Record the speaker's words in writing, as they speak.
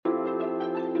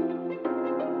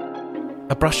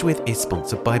A Brush With is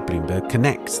sponsored by Bloomberg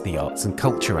Connects, the arts and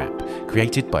culture app.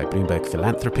 Created by Bloomberg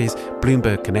Philanthropies,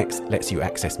 Bloomberg Connects lets you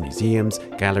access museums,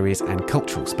 galleries and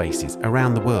cultural spaces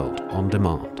around the world on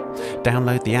demand.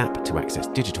 Download the app to access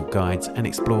digital guides and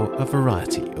explore a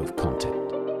variety of content.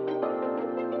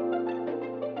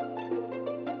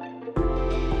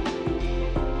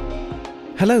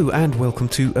 Hello and welcome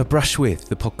to A Brush With,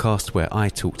 the podcast where I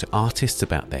talk to artists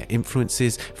about their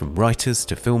influences, from writers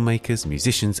to filmmakers,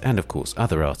 musicians and of course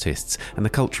other artists, and the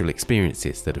cultural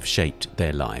experiences that have shaped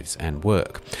their lives and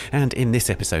work. And in this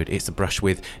episode it's A Brush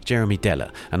With Jeremy Deller,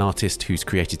 an artist who's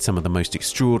created some of the most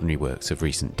extraordinary works of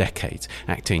recent decades,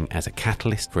 acting as a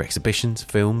catalyst for exhibitions,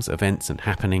 films, events and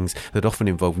happenings that often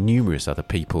involve numerous other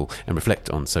people and reflect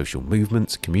on social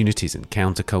movements, communities and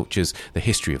countercultures, the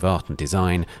history of art and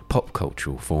design, pop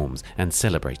cultural forms and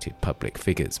celebrated public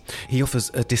figures. He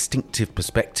offers a distinctive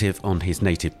perspective on his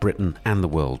native Britain and the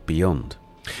world beyond.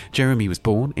 Jeremy was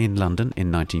born in London in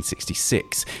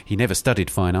 1966. He never studied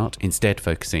fine art, instead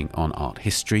focusing on art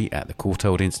history at the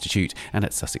Courtauld Institute and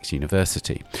at Sussex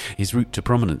University. His route to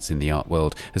prominence in the art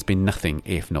world has been nothing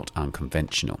if not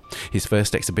unconventional. His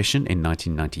first exhibition in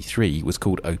 1993 was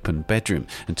called Open Bedroom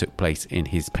and took place in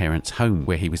his parents' home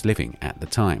where he was living at the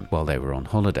time while they were on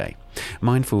holiday.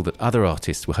 Mindful that other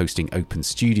artists were hosting open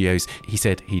studios, he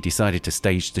said he decided to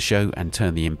stage the show and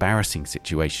turn the embarrassing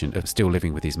situation of still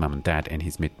living with his mum and dad in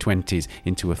his mid-20s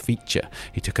into a feature.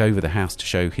 He took over the house to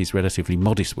show his relatively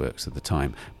modest works at the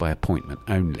time by appointment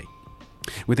only.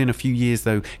 Within a few years,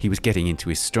 though, he was getting into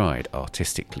his stride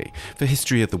artistically. For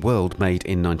History of the World, made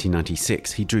in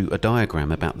 1996, he drew a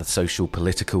diagram about the social,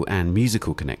 political and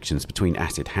musical connections between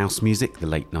acid house music, the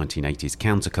late 1980s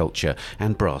counterculture,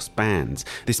 and brass bands.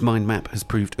 This mind map has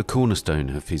proved a cornerstone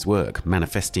of his work,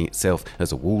 manifesting itself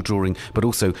as a wall drawing, but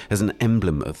also as an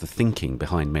emblem of the thinking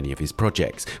behind many of his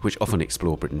projects, which often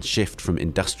explore Britain's shift from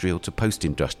industrial to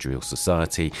post-industrial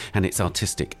society and its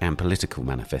artistic and political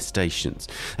manifestations.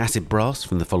 Acid Brass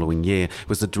from the following year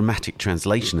was a dramatic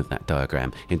translation of that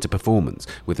diagram into performance,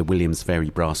 with the Williams Ferry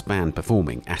Brass Band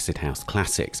performing acid house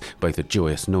classics, both a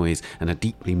joyous noise and a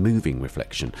deeply moving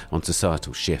reflection on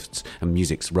societal shifts and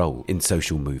music's role in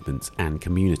social movements and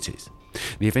communities.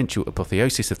 The eventual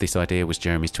apotheosis of this idea was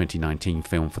Jeremy's 2019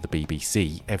 film for the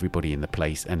BBC, Everybody in the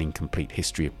Place, An Incomplete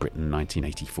History of Britain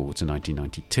 1984 to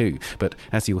 1992. But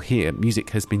as you'll hear,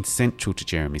 music has been central to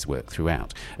Jeremy's work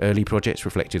throughout. Early projects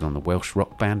reflected on the Welsh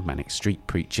rock band Manic Street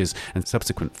Preachers, and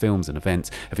subsequent films and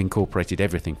events have incorporated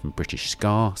everything from British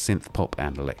ska, synth pop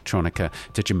and electronica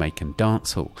to Jamaican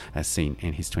dancehall, as seen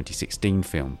in his 2016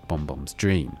 film Bon Bon's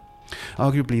Dream.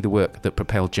 Arguably the work that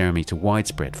propelled Jeremy to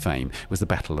widespread fame was the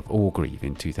Battle of Orgreave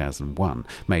in 2001,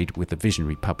 made with the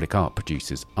visionary public art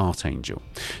producers Art Angel.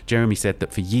 Jeremy said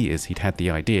that for years he'd had the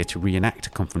idea to reenact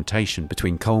a confrontation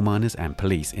between coal miners and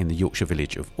police in the Yorkshire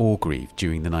village of Orgreave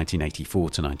during the 1984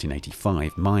 to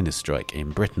 1985 miners' strike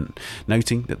in Britain.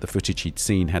 Noting that the footage he'd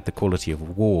seen had the quality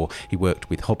of war, he worked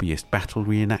with hobbyist battle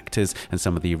reenactors and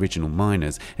some of the original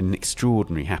miners in an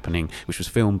extraordinary happening which was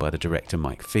filmed by the director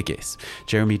Mike Figgis.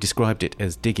 Jeremy described it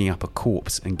as digging up a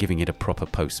corpse and giving it a proper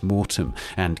post-mortem,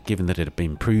 and given that it had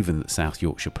been proven that South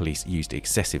Yorkshire police used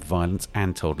excessive violence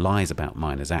and told lies about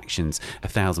miners' actions, a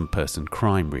 1,000-person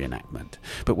crime reenactment.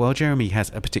 But while Jeremy has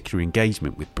a particular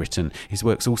engagement with Britain, his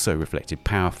works also reflected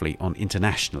powerfully on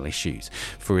international issues.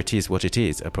 For It Is What It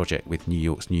Is, a project with New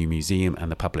York's New Museum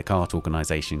and the public art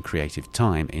organisation Creative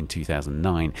Time in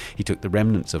 2009, he took the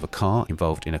remnants of a car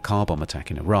involved in a car bomb attack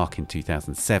in Iraq in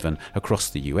 2007 across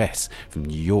the US, from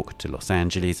New York to Los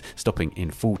Angeles, stopping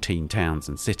in 14 towns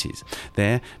and cities.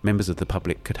 There, members of the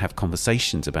public could have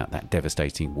conversations about that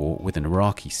devastating war with an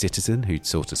Iraqi citizen who'd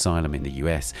sought asylum in the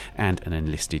US and an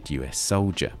enlisted US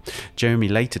soldier. Jeremy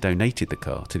later donated the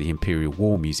car to the Imperial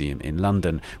War Museum in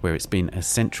London, where it's been a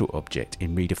central object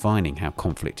in redefining how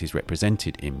conflict is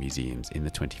represented in museums in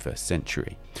the 21st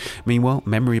century. Meanwhile,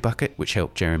 Memory Bucket, which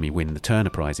helped Jeremy win the Turner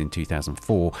Prize in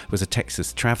 2004, was a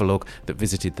Texas travelogue that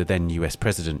visited the then US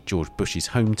President George Bush's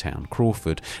hometown,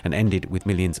 Crawford, and ended with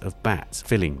millions of bats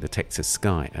filling the Texas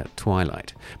sky at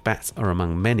twilight. Bats are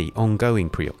among many ongoing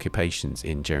preoccupations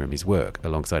in Jeremy's work,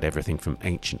 alongside everything from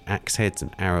ancient axe heads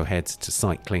and arrowheads to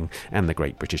cycling and the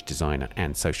great British designer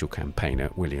and social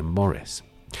campaigner William Morris.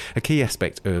 A key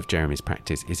aspect of Jeremy's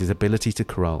practice is his ability to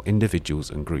corral individuals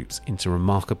and groups into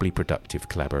remarkably productive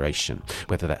collaboration,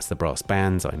 whether that's the brass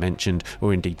bands I mentioned,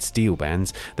 or indeed steel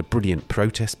bands, the brilliant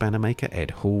protest banner maker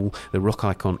Ed Hall, the rock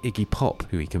icon Iggy Pop,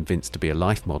 who he convinced to be a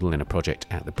life model in a project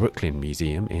at the Brooklyn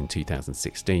Museum in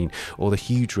 2016, or the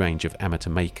huge range of amateur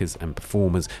makers and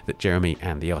performers that Jeremy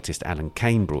and the artist Alan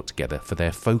Kane brought together for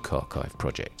their Folk Archive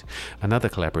project. Another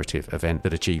collaborative event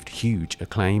that achieved huge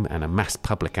acclaim and a mass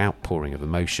public outpouring of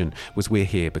emotion was We're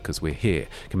Here Because We're Here,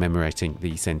 commemorating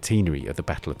the centenary of the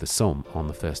Battle of the Somme on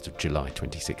the 1st of July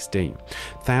 2016.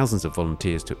 Thousands of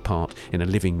volunteers took part in a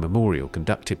living memorial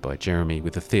conducted by Jeremy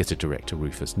with the theatre director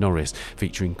Rufus Norris,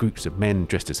 featuring groups of men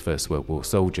dressed as First World War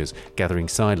soldiers gathering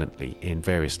silently in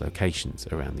various locations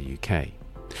around the UK.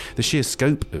 The sheer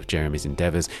scope of Jeremy's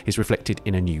endeavours is reflected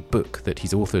in a new book that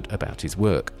he's authored about his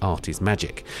work, Art is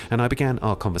Magic, and I began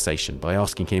our conversation by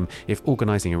asking him if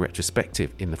organising a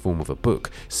retrospective in the form of a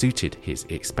book suited his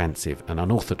expansive and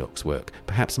unorthodox work,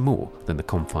 perhaps more than the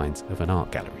confines of an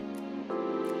art gallery.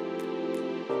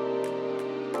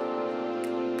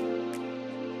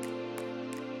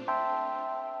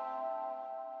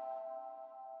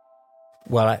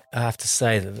 Well, I have to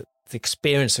say that the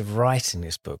experience of writing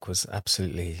this book was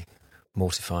absolutely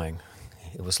mortifying.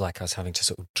 It was like I was having to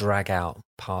sort of drag out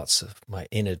parts of my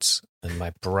innards and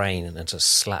my brain and just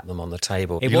slap them on the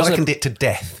table. You likened it to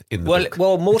death in the book.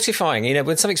 Well, mortifying. You know,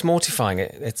 when something's mortifying,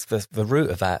 it's the root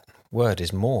of that word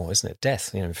is more, isn't it?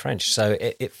 Death, in French. So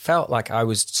it felt like I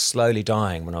was slowly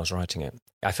dying when I was writing it.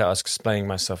 I felt I was explaining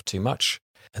myself too much.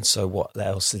 And so what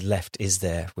else is left is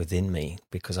there within me,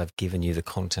 because I've given you the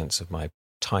contents of my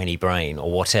tiny brain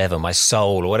or whatever, my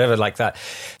soul or whatever like that.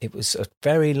 It was a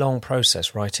very long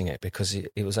process writing it, because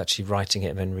it was actually writing it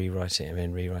and then rewriting it and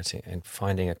then rewriting it and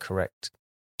finding a correct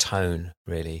tone,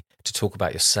 really, to talk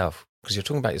about yourself, because you're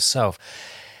talking about yourself.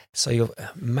 So you're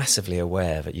massively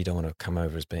aware that you don't want to come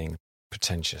over as being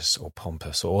pretentious or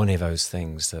pompous or any of those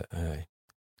things that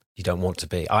you don't want to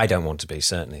be. I don't want to be,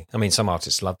 certainly. I mean, some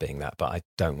artists love being that, but I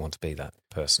don't want to be that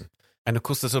person. And of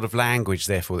course, the sort of language,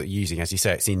 therefore, that you're using, as you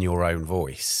say, it's in your own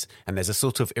voice. And there's a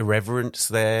sort of irreverence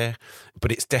there,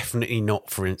 but it's definitely not,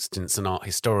 for instance, an art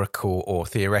historical or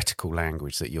theoretical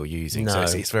language that you're using. No.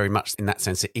 So it's very much, in that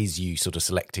sense, it is you sort of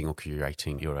selecting or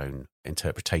curating your own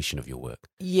interpretation of your work.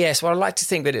 Yes, well, I like to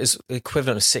think that it was the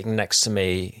equivalent of sitting next to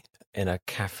me in a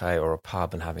cafe or a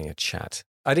pub and having a chat.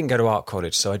 I didn't go to art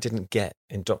college, so I didn't get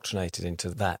indoctrinated into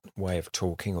that way of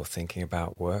talking or thinking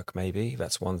about work, maybe.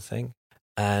 That's one thing.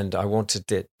 And I wanted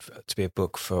it to be a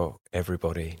book for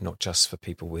everybody, not just for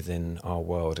people within our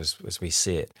world as we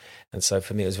see it. And so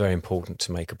for me, it was very important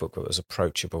to make a book that was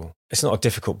approachable. It's not a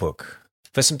difficult book.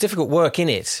 There's some difficult work in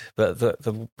it, but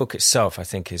the book itself, I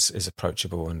think, is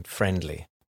approachable and friendly,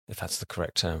 if that's the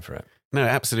correct term for it. No, it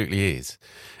absolutely is.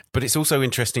 But it's also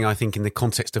interesting, I think, in the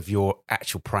context of your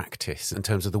actual practice, in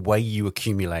terms of the way you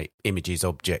accumulate images,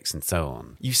 objects, and so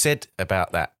on. You said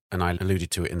about that, and I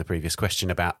alluded to it in the previous question,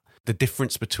 about the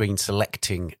difference between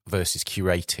selecting versus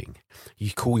curating.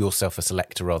 You call yourself a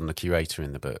selector rather than a curator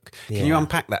in the book. Yeah. Can you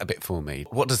unpack that a bit for me?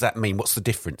 What does that mean? What's the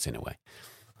difference in a way?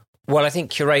 Well, I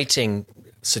think curating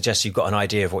suggests you've got an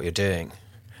idea of what you're doing,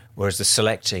 whereas the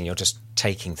selecting, you're just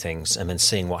taking things and then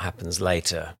seeing what happens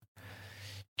later.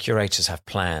 Curators have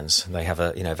plans. They have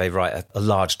they write a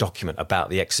large document about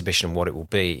the exhibition and what it will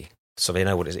be, so they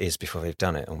know what it is before they've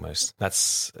done it. Almost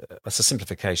that's a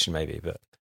simplification, maybe, but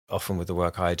often with the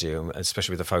work I do,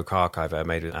 especially with the Folk Archive I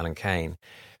made with Alan Kane,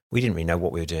 we didn't really know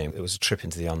what we were doing. It was a trip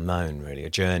into the unknown, really, a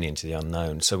journey into the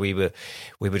unknown. So we were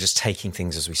just taking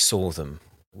things as we saw them.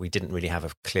 We didn't really have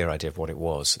a clear idea of what it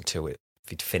was until we'd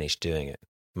finished doing it,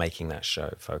 making that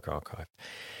show, Folk Archive.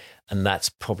 And that's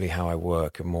probably how I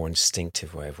work, a more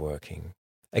instinctive way of working.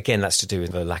 Again, that's to do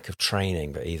with the lack of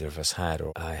training that either of us had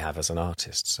or I have as an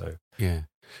artist. So yeah,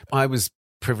 I was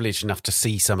privileged enough to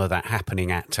see some of that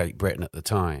happening at Tate Britain at the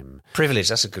time. Privilege,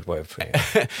 that's a good way of putting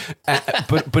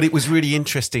it. But it was really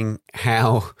interesting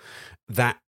how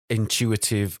that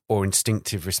intuitive or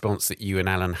instinctive response that you and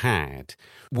Alan had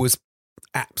was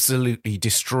absolutely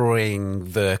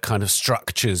destroying the kind of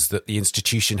structures that the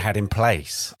institution had in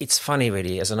place. It's funny,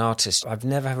 really, as an artist, I've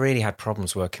never really had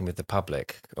problems working with the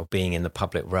public or being in the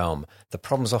public realm. The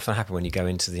problems often happen when you go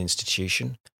into the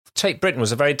institution. Tate Britain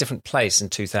was a very different place in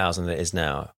 2000 than it is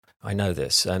now. I know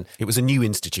this. And it was a new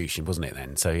institution, wasn't it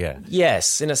then? So, yeah.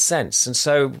 Yes, in a sense. And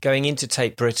so going into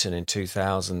Tate Britain in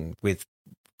 2000 with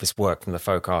this work from the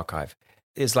Folk Archive,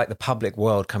 it was like the public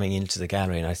world coming into the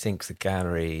gallery. And I think the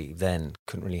gallery then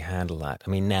couldn't really handle that. I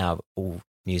mean, now all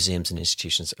museums and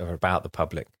institutions are about the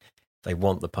public. They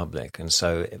want the public. And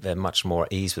so they're much more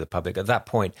at ease with the public. At that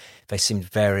point, they seemed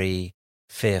very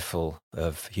fearful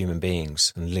of human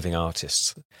beings and living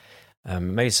artists.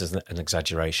 Maybe this is an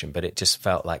exaggeration, but it just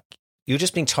felt like you were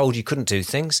just being told you couldn't do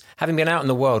things, having been out in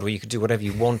the world where you could do whatever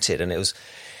you wanted. And it was,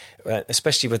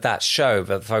 especially with that show,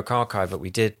 the Folk Archive that we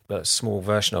did, a small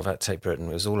version of at Tate Britain,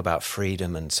 it was all about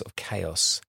freedom and sort of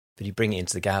chaos. But you bring it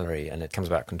into the gallery and it comes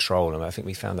about control. And I think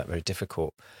we found that very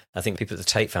difficult. I think people at the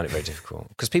Tate found it very difficult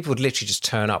because people would literally just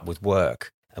turn up with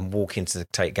work and walk into the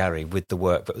Tate Gallery with the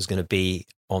work that was going to be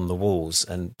on the walls.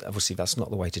 And obviously that's not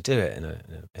the way to do it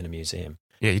in a museum.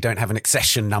 Yeah, you don't have an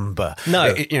accession number.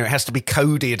 No. It has to be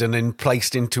coded and then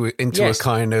placed into a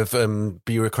kind of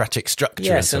bureaucratic structure.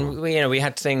 Yes, and we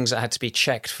had things that had to be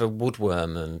checked for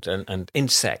woodworm and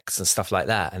insects and stuff like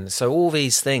that. And so all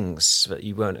these things that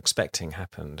you weren't expecting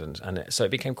happened. So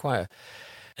it became quite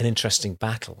an interesting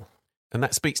battle. And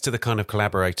that speaks to the kind of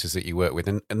collaborators that you work with.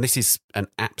 And this is an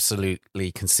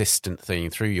absolutely consistent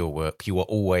theme through your work. You are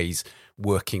always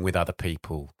working with other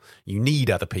people. You need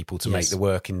other people to make the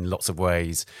work in lots of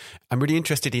ways. I'm really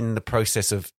interested in the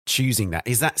process of choosing that.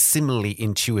 Is that similarly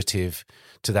intuitive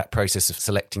to that process of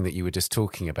selecting that you were just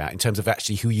talking about in terms of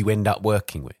actually who you end up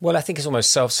working with? Well, I think it's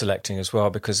almost self-selecting as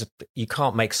well, because you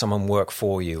can't make someone work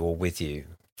for you or with you,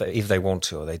 either they want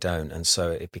to or they don't. And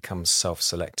so it becomes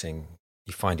self-selecting.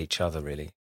 You find each other,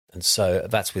 really. And so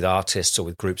that's with artists or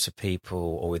with groups of people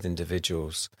or with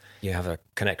individuals. You have a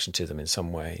connection to them in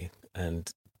some way, and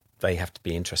they have to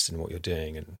be interested in what you're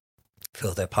doing and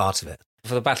feel they're part of it.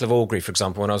 For the Battle of Orgreave, for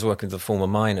example, when I was working with the former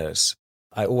miners,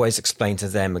 I always explained to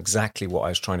them exactly what I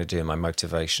was trying to do and my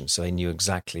motivation, so they knew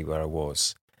exactly where I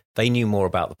was. They knew more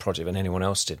about the project than anyone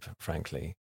else did,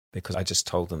 frankly, because I just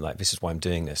told them, like, this is why I'm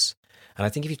doing this. And I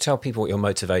think if you tell people what your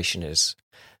motivation is,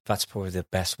 that's probably the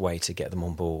best way to get them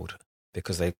on board,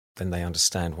 because then they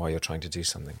understand why you're trying to do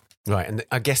something. Right, and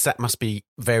I guess that must be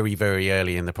very, very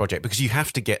early in the project, because you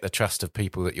have to get the trust of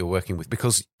people that you're working with,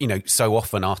 because, so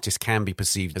often artists can be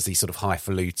perceived as these sort of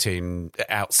highfalutin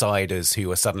outsiders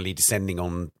who are suddenly descending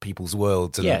on people's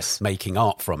worlds and making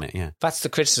art from it, yeah. That's the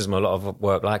criticism of a lot of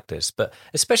work like this, but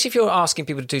especially if you're asking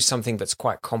people to do something that's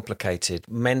quite complicated,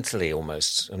 mentally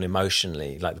almost, and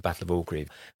emotionally, like the Battle of Orgreave,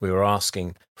 we were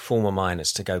asking former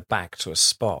miners to go back to a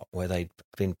spot where they'd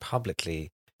been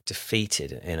publicly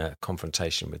defeated in a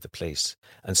confrontation with the police.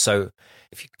 And so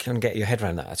if you can get your head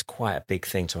around that, that's quite a big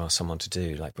thing to ask someone to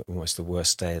do, like almost the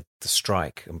worst day of the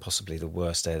strike and possibly the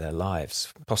worst day of their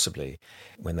lives, possibly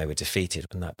when they were defeated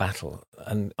in that battle,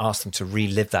 and ask them to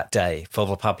relive that day for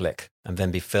the public and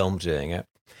then be filmed doing it.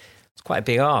 It's quite a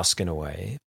big ask in a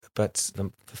way, but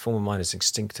the former miners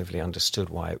instinctively understood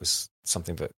why it was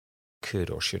something that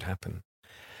could or should happen.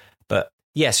 But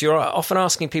yes, you're often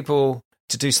asking people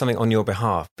to do something on your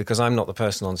behalf, because I'm not the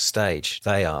person on stage,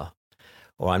 they are,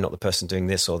 or I'm not the person doing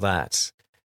this or that.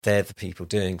 They're the people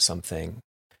doing something.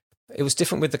 It was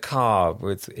different with the car,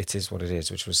 with It Is What It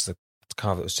Is, which was the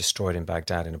car that was destroyed in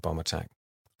Baghdad in a bomb attack.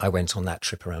 I went on that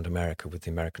trip around America with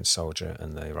the American soldier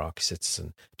and the Iraqi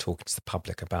citizen, talking to the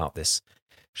public about this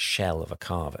shell of a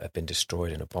car that had been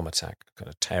destroyed in a bomb attack, kind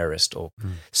of terrorist or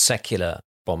secular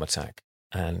bomb attack.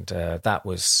 And that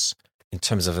was, in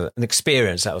terms of an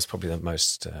experience, that was probably the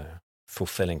most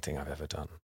fulfilling thing I've ever done.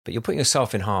 But you're putting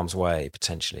yourself in harm's way,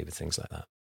 potentially, with things like that.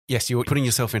 Yes, you're putting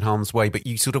yourself in harm's way, but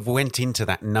you sort of went into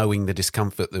that knowing the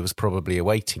discomfort that was probably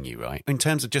awaiting you, right? In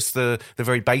terms of just the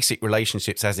very basic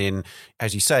relationships, as in,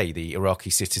 as you say, the Iraqi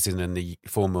citizen and the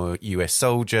former US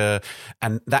soldier,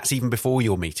 and that's even before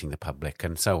you're meeting the public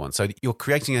and so on. So you're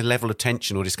creating a level of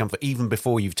tension or discomfort even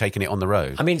before you've taken it on the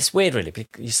road. I mean, it's weird, really.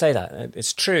 You say that.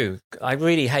 It's true. I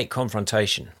really hate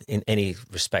confrontation in any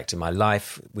respect in my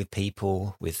life, with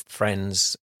people, with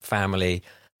friends, family.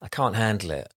 I can't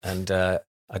handle it. And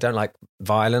I don't like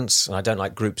violence, and I don't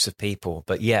like groups of people.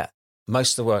 But yet,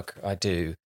 most of the work I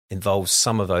do involves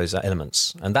some of those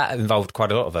elements. And that involved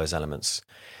quite a lot of those elements.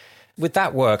 With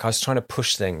that work, I was trying to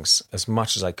push things as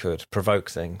much as I could,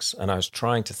 provoke things. And I was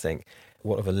trying to think,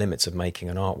 what are the limits of making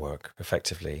an artwork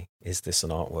effectively? Is this an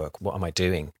artwork? What am I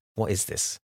doing? What is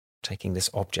this? Taking this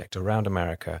object around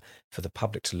America for the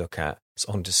public to look at. It's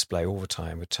on display all the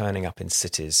time. We're turning up in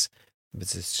cities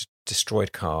with this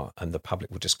destroyed car, and the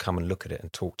public would just come and look at it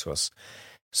and talk to us.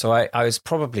 So I was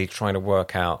probably trying to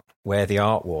work out where the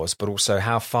art was, but also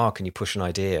how far can you push an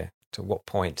idea? To what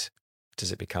point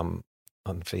does it become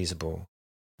unfeasible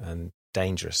and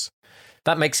dangerous?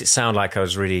 That makes it sound like I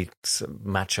was really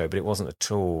macho, but it wasn't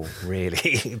at all,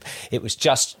 really. It was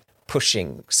just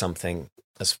pushing something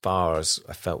as far as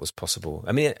I felt was possible.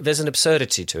 I mean, there's an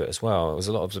absurdity to it as well. There was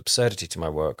a lot of absurdity to my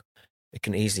work. It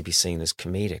can easily be seen as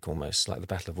comedic, almost like the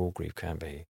Battle of Orgreave can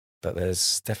be. But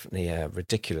there's definitely a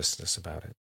ridiculousness about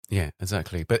it. Yeah,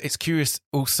 exactly. But it's curious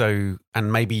also,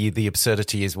 and maybe the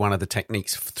absurdity is one of the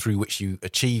techniques through which you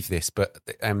achieve this, but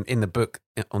in the book,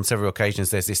 on several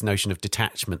occasions, there's this notion of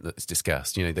detachment that's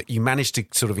discussed, that you manage to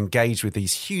sort of engage with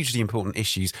these hugely important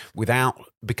issues without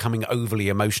becoming overly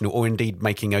emotional or indeed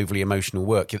making overly emotional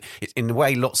work. It's, in a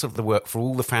way, lots of the work, for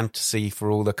all the fantasy, for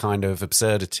all the kind of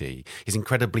absurdity, is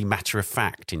incredibly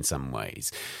matter-of-fact in some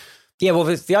ways. Yeah, well,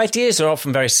 the ideas are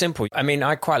often very simple. I mean,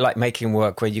 I quite like making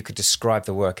work where you could describe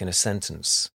the work in a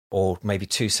sentence or maybe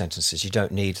 2 sentences. You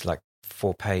don't need like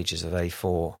 4 pages of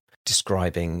A4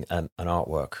 describing an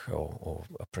artwork or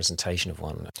a presentation of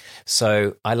one.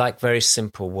 So I like very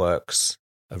simple works,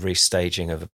 a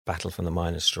restaging of a Battle from the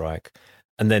Miners' Strike.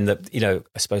 And then,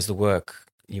 I suppose the work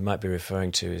you might be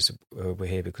referring to is We're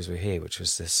Here Because We're Here, which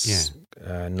was this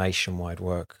nationwide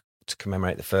work to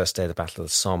commemorate the first day of the Battle of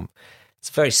the Somme. It's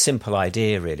a very simple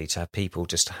idea, really, to have people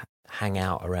just hang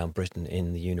out around Britain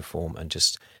in the uniform and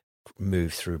just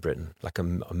move through Britain like a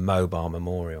mobile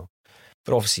memorial.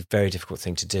 But obviously, very difficult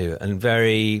thing to do and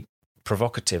very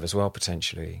provocative as well,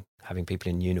 potentially, having people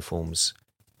in uniforms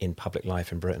in public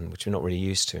life in Britain, which we're not really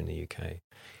used to in the UK.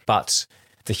 But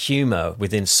the humour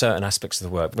within certain aspects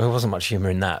of the work, there wasn't much humour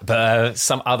in that, but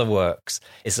some other works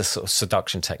is a sort of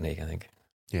seduction technique, I think.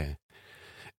 Yeah.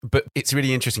 But it's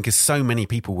really interesting because so many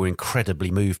people were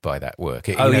incredibly moved by that work.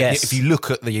 Yes. If you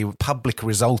look at the public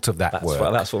result of that work.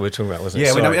 That's what we're talking about, wasn't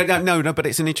it? Yeah, no, but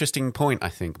it's an interesting point, I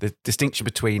think. The distinction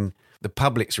between the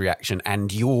public's reaction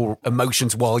and your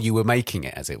emotions while you were making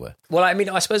it, as it were. Well, I mean,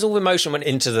 I suppose all the emotion went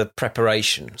into the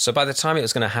preparation. So by the time it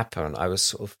was going to happen, I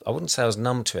was I wouldn't say I was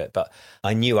numb to it, but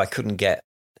I knew I couldn't get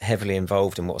heavily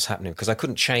involved in what was happening because I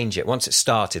couldn't change it. Once it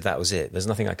started, that was it. There's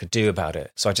nothing I could do about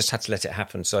it. So I just had to let it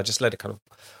happen. So I just let it kind of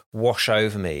wash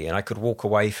over me and I could walk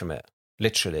away from it,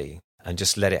 literally, and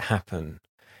just let it happen.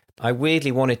 I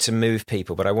weirdly wanted to move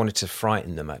people, but I wanted to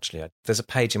frighten them, actually. There's a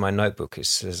page in my notebook that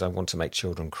says I want to make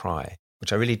children cry,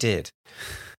 which I really did.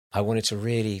 I wanted to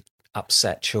really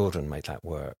upset children, make that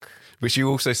work. Which you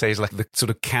also say is like the sort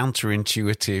of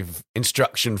counterintuitive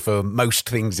instruction for most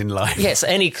things in life. Yes,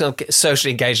 any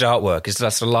socially engaged artwork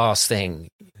that's the last thing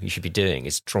you should be doing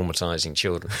is traumatizing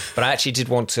children. But I actually did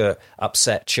want to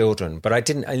upset children, but I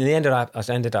didn't. In the end, I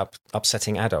ended up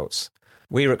upsetting adults.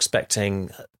 We were expecting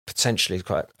potentially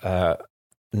quite a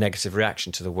negative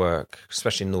reaction to the work,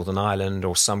 especially in Northern Ireland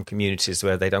or some communities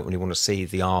where they don't really want to see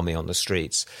the army on the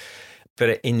streets.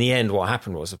 But in the end, what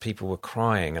happened was that people were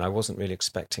crying, and I wasn't really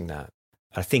expecting that.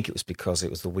 I think it was because it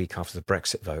was the week after the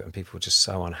Brexit vote, and people were just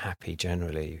so unhappy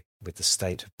generally with the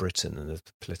state of Britain and the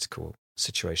political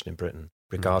situation in Britain,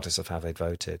 regardless of how they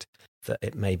voted, that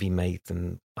it maybe made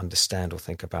them understand or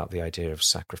think about the idea of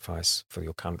sacrifice for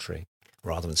your country,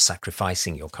 rather than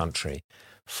sacrificing your country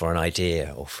for an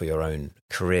idea or for your own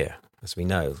career, as we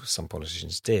know some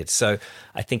politicians did. So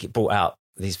I think it brought out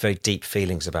these very deep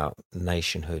feelings about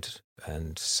nationhood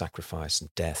and sacrifice and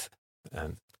death,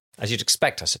 as you'd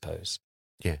expect, I suppose.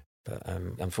 Yeah. But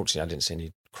unfortunately, I didn't see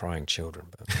any crying children.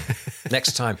 But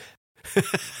next time.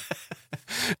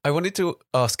 I wanted to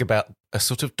ask about a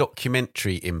sort of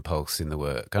documentary impulse in the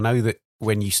work. I know that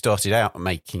when you started out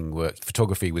making work,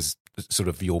 photography was sort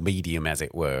of your medium, as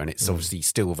it were, and it's obviously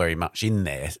still very much in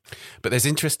there. But there's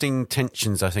interesting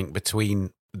tensions, I think,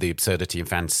 between the absurdity and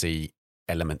fantasy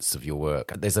elements of your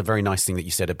work. There's a very nice thing that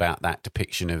you said about that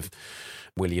depiction of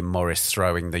William Morris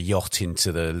throwing the yacht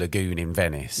into the lagoon in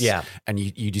Venice. Yeah. And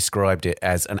you described it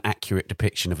as an accurate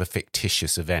depiction of a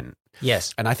fictitious event.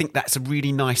 Yes. And I think that's a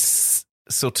really nice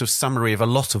sort of summary of a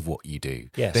lot of what you do.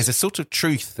 Yes. There's a sort of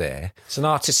truth there. It's an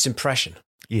artist's impression.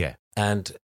 Yeah.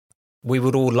 And we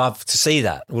would all love to see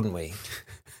that, wouldn't we?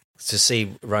 To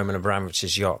see Roman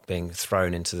Abramovich's yacht being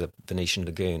thrown into the Venetian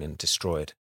lagoon and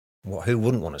destroyed. Who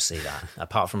wouldn't want to see that,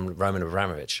 apart from Roman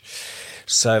Abramovich?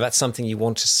 So that's something you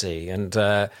want to see. And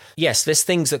yes, there's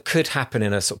things that could happen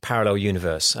in a sort of parallel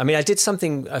universe. I mean, I did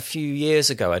something a few years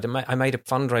ago. I made a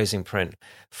fundraising print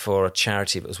for a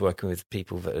charity that was working with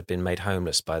people that had been made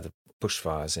homeless by the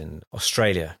bushfires in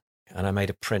Australia. And I made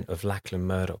a print of Lachlan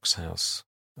Murdoch's house.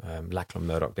 Lachlan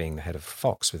Murdoch being the head of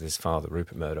Fox with his father,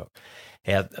 Rupert Murdoch.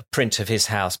 He had a print of his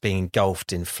house being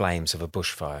engulfed in flames of a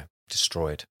bushfire,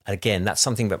 destroyed. Again, that's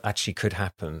something that actually could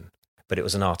happen, but it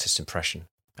was an artist's impression.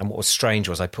 And what was strange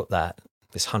was I put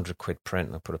this £100 print,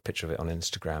 and I put a picture of it on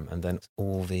Instagram, and then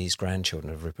all these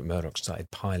grandchildren of Rupert Murdoch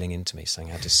started piling into me saying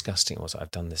how disgusting it was that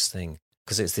I've done this thing.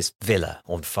 Because it's this villa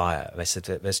on fire. They said,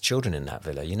 there's children in that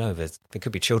villa. You know, there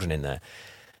could be children in there.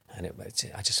 And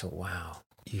I just thought, wow,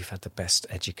 you've had the best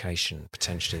education,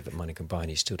 potentially, that money can buy, and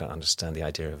you still don't understand the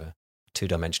idea of a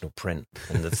two-dimensional print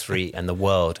and the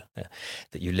world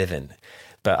that you live in.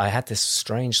 But I had this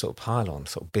strange sort of pylon,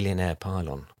 sort of billionaire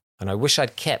pylon. And I wish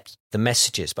I'd kept the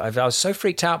messages, but I was so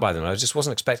freaked out by them. I just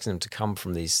wasn't expecting them to come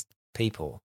from these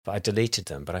people. But I deleted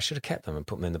them, but I should have kept them and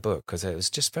put them in the book because it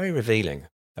was just very revealing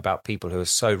about people who are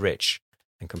so rich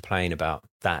and complain about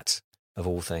that, of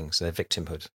all things, their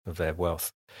victimhood of their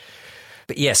wealth.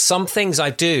 But yes, some things I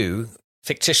do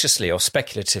fictitiously or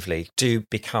speculatively do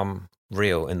become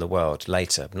real in the world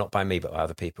later, not by me, but by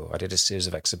other people. I did a series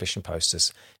of exhibition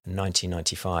posters in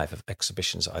 1995 of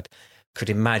exhibitions I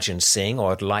could imagine seeing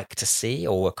or I'd like to see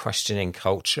or were questioning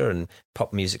culture and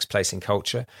pop music's place in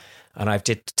culture. And I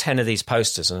did 10 of these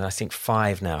posters, and I think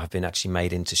 5 now have been actually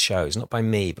made into shows, not by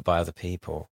me, but by other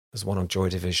people. There's one on Joy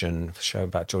Division, a show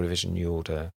about Joy Division, New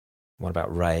Order, one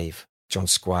about rave, John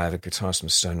Squire, the guitarist from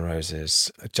Stone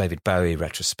Roses, a David Bowie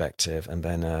retrospective, and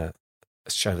then a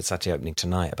show that's actually opening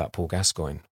tonight about Paul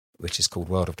Gascoigne, which is called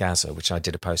World of Gaza, which I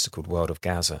did a poster called World of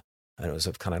Gaza. And it was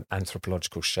a kind of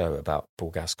anthropological show about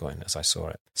Paul Gascoigne as I saw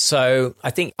it. So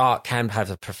I think art can have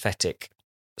a prophetic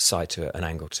side to it, an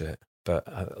angle to it, but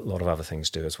a lot of other things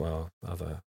do as well.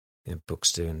 Other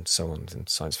books do and so on, and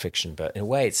science fiction. But in a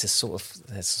way, there's a sort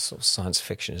of science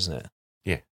fiction, isn't it?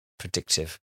 Yeah.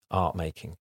 Predictive art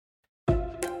making.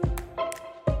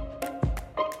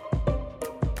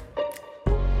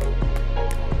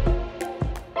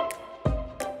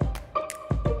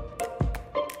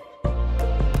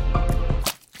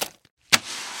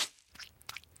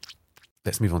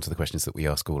 Let's move on to the questions that we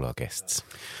ask all our guests.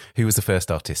 Who was the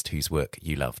first artist whose work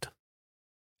you loved?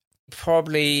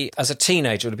 Probably as a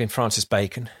teenager, it would have been Francis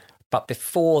Bacon. But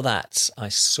before that, I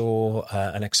saw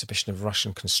an exhibition of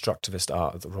Russian constructivist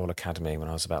art at the Royal Academy when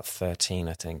I was about 13,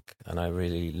 I think. And I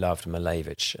really loved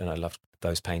Malevich, and I loved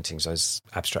those paintings, those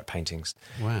abstract paintings.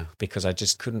 Wow. Because I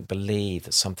just couldn't believe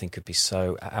that something could be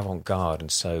so avant-garde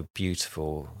and so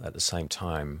beautiful at the same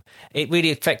time. It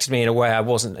really affected me in a way I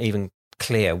wasn't even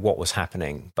clear what was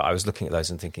happening, but I was looking at those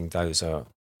and thinking those are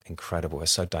incredible. They're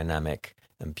so dynamic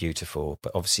and beautiful,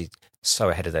 but obviously so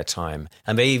ahead of their time.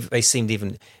 And they seemed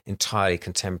even entirely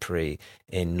contemporary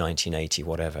in 1980,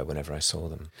 whatever, whenever I saw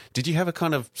them. Did you have a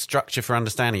kind of structure for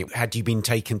understanding it? Had you been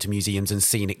taken to museums and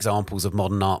seen examples of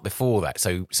modern art before that?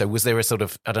 So was there a sort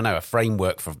of, I don't know, a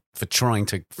framework for trying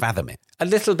to fathom it? A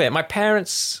little bit. My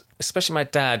parents, especially my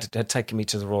dad, had taken me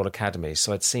to the Royal Academy,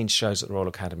 so I'd seen shows at the Royal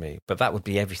Academy, but that would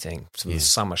be everything, from the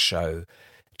summer show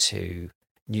to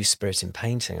New Spirit in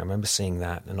Painting. I remember seeing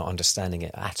that and not understanding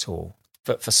it at all.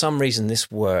 But for some reason,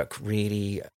 this work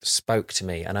really spoke to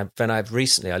me. And then I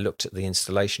looked at the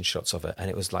installation shots of it, and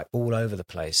it was like all over the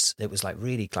place. It was like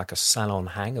really like a salon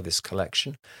hang of this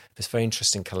collection, this very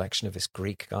interesting collection of this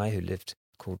Greek guy who lived,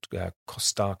 called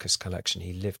Kostakis collection.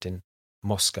 He lived in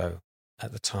Moscow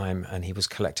at the time, and he was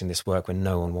collecting this work when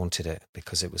no one wanted it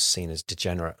because it was seen as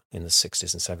degenerate in the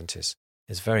 60s and 70s.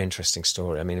 It's a very interesting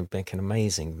story. I mean, it'd make an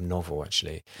amazing novel,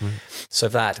 actually. Mm. So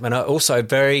that, and I also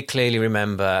very clearly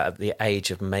remember at the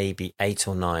age of maybe 8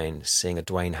 or 9, seeing a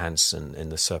Dwayne Hanson in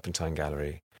the Serpentine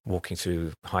Gallery, walking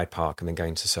through Hyde Park and then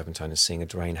going to Serpentine and seeing a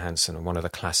Dwayne Hanson, and one of the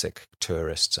classic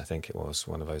tourists, I think it was,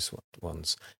 one of those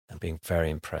ones, and being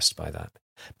very impressed by that.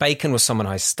 Bacon was someone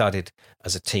I studied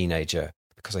as a teenager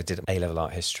because I did A-level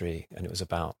art history, and it was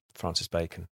about Francis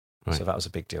Bacon. Right. So that was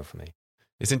a big deal for me.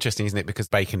 It's interesting, isn't it? Because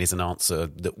Bacon is an answer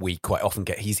that we quite often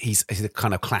get. He's a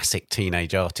kind of classic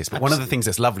teenage artist. But one of the things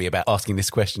that's lovely about asking this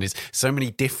question is so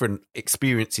many different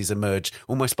experiences emerge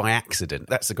almost by accident.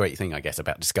 That's the great thing, I guess,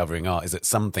 about discovering art, is that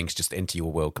some things just enter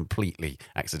your world completely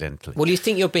accidentally. Well, you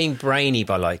think you're being brainy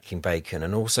by liking Bacon,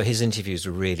 and also his interviews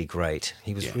were really great.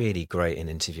 He was really great in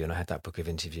interview, and I had that book of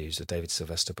interviews, the David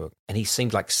Sylvester book, and he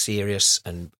seemed like serious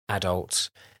and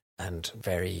adult and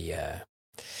very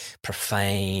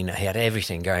profane. He had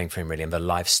everything going for him, really, and the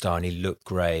lifestyle, and he looked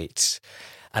great.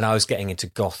 And I was getting into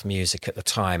goth music at the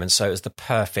time, and so it was the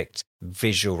perfect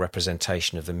visual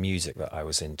representation of the music that I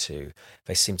was into.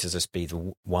 They seemed to just be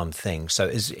the one thing.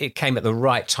 So it came at the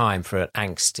right time for an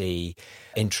angsty,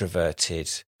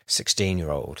 introverted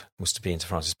 16-year-old was to be into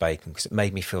Francis Bacon, because it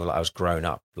made me feel like I was grown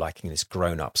up, liking this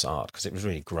grown-ups art, because it was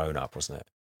really grown up, wasn't it?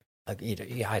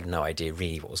 I had no idea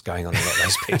really what was going on in a lot of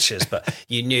those pictures, but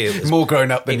you knew it was more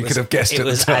grown up than you could have guessed. It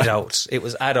was adult. It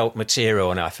was adult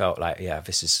material, and I felt like,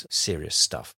 this is serious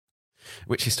stuff.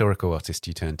 Which historical artist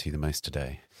do you turn to the most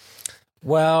today?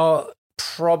 Well,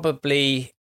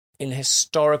 probably in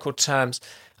historical terms,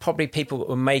 probably people that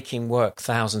were making work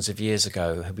thousands of years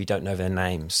ago. We don't know their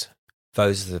names.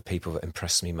 Those are the people that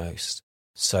impress me most.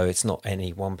 So it's not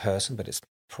any one person, but it's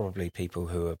probably people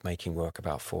who are making work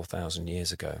about 4,000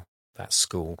 years ago. that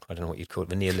school. I don't know what you'd call it,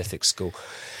 the Neolithic school.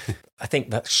 I think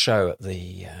that show at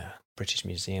the British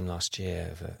Museum last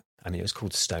year, it was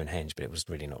called Stonehenge, but it was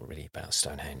really not really about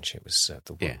Stonehenge. It was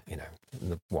in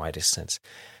the widest sense.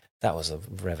 That was a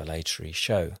revelatory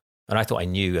show. And I thought I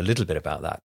knew a little bit about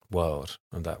that world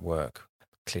and that work.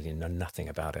 Clearly know nothing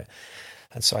about it.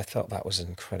 And so I felt that was an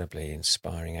incredibly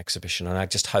inspiring exhibition. And I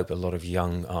just hope a lot of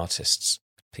young artists,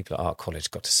 people at Art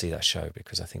College, got to see that show,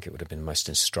 because I think it would have been the most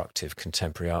instructive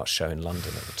contemporary art show in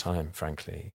London at the time,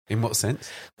 frankly. In what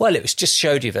sense? Well, it just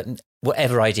showed you that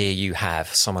whatever idea you have,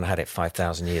 someone had it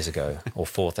 5,000 years ago or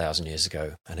 4,000 years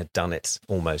ago and had done it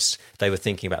almost. They were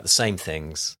thinking about the same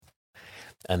things,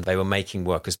 and they were making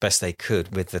work as best they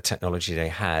could with the technology they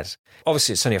had.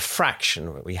 Obviously, it's only a fraction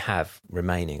of what we have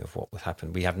remaining of what would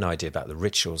happen. We have no idea about the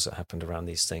rituals that happened around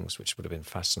these things, which would have been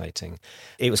fascinating.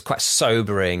 It was quite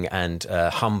sobering and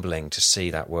humbling to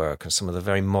see that work, and some of the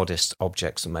very modest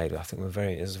objects were made. I think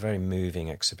it was a very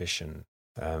moving exhibition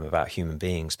about human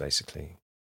beings, basically.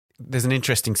 There's an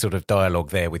interesting sort of dialogue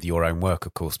there with your own work,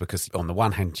 of course, because on the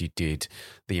one hand, you did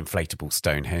the inflatable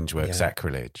Stonehenge work,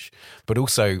 Sacrilege, but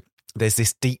also there's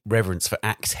this deep reverence for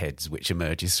axe heads which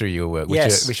emerges through your work,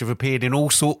 which have appeared in all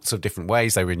sorts of different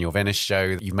ways. They were in your Venice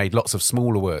show. You've made lots of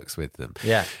smaller works with them.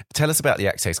 Yeah. Tell us about the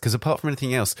axe heads, because apart from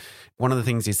anything else, one of the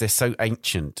things is they're so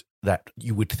ancient that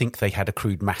you would think they had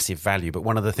accrued massive value. But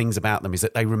one of the things about them is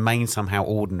that they remain somehow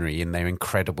ordinary in their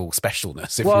incredible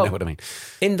specialness, if you know what I mean.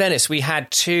 In Venice, we had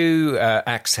 2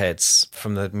 axe heads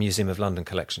from the Museum of London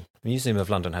collection. The Museum of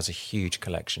London has a huge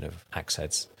collection of axe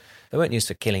heads. They weren't used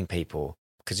for killing people,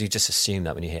 because you just assume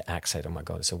that when you hear axe head, oh my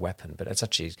God, it's a weapon. But it's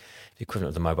actually the equivalent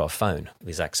of the mobile phone,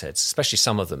 these axe heads, especially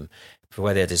some of them, for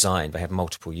where they're designed, they have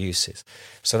multiple uses.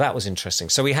 So that was interesting.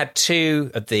 So we had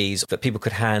 2 of these that people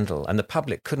could handle, and the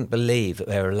public couldn't believe that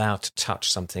they were allowed to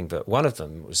touch something that one of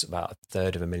them was about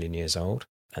 1/3 of a million years old,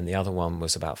 and the other one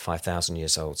was about 5,000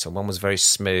 years old. So one was very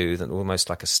smooth and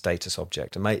almost like a status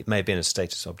object. It may have been a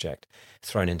status object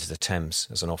thrown into the Thames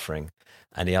as an offering.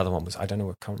 And the other one was, I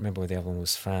can't remember where the other one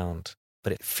was found.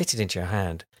 But it fitted into your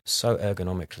hand so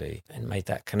ergonomically and made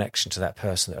that connection to that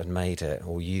person that had made it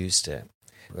or used it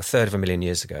 1/3 of a million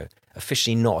years ago.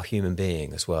 Officially not a human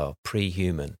being as well,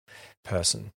 pre-human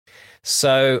person.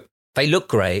 So they look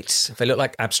great. They look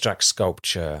like abstract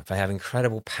sculpture. They have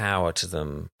incredible power to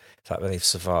them, the fact that they've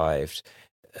survived.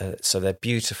 So they're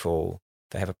beautiful.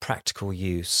 They have a practical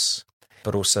use.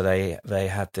 But also they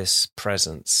have this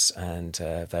presence, and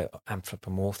they're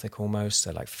anthropomorphic almost.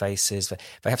 They're like faces.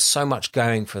 They have so much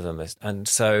going for them. And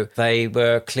so they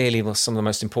were clearly some of the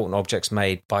most important objects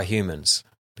made by humans,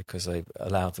 because they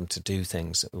allowed them to do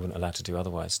things that we weren't allowed to do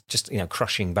otherwise. Just,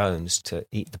 crushing bones to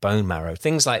eat the bone marrow.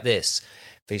 Things like this,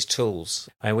 these tools.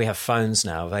 And we have phones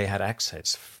now. They had axe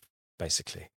heads,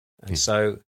 basically. And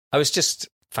so I was just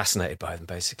fascinated by them,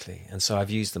 basically. And so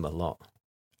I've used them a lot.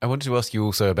 I wanted to ask you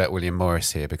also about William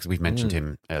Morris here, because we've mentioned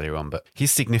him earlier on, but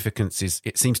his significance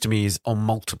it seems to me, is on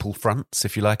multiple fronts,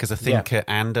 if you like, as a thinker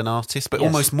and an artist, but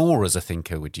almost more as a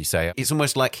thinker, would you say? It's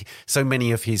almost like so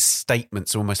many of his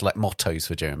statements are almost like mottos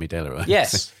for Jeremy Deller.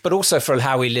 Yes, but also for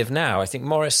how we live now. I think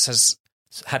Morris has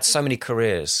had so many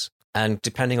careers, and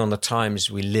depending on the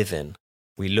times we live in,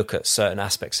 we look at certain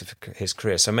aspects of his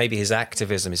career. So maybe his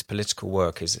activism, his political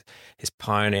work, his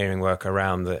pioneering work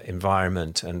around the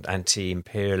environment and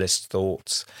anti-imperialist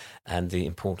thoughts, and the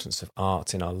importance of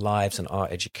art in our lives and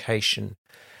art education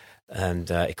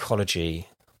and ecology.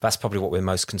 That's probably what we're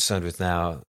most concerned with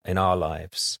now in our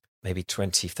lives. Maybe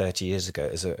 20, 30 years ago,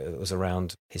 it was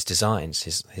around his designs,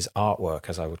 his artwork,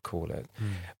 as I would call it.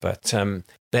 But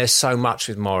there's so much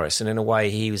with Morris, and in a way,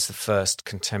 he was the first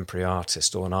contemporary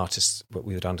artist, or an artist what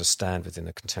we would understand within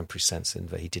a contemporary sense, in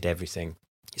that he did everything.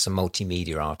 He's a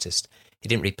multimedia artist. He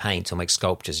didn't really paint or make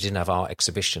sculptures. He didn't have art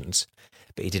exhibitions,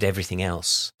 but he did everything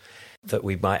else that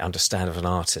we might understand of an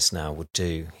artist now would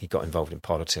do. He got involved in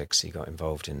politics. He got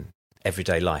involved in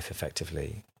everyday life,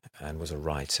 effectively, and was a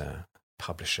writer,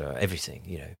 publisher, everything,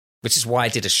 which is why I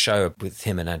did a show with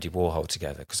him and Andy Warhol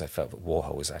together, because I felt that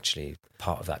Warhol was actually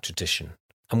part of that tradition,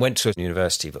 and went to a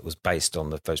university that was based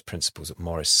on those principles that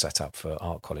Morris set up for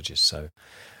art colleges. So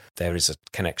there is a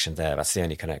connection there. That's the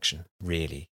only connection,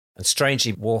 really. And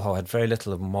strangely, Warhol had very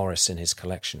little of Morris in his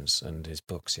collections and his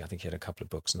books. I think he had a couple of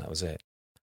books and that was it.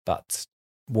 But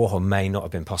Warhol may not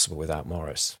have been possible without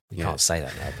Morris. You can't say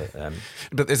that now,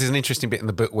 but there's an interesting bit in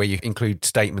the book where you include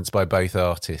statements by both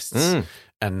artists,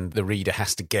 and the reader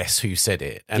has to guess who said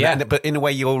it. But in a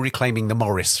way, you're reclaiming the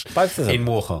Morris, both of them, in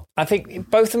Warhol. I think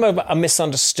both of them are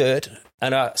misunderstood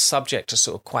and are subject to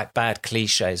sort of quite bad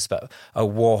cliches. But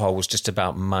Warhol was just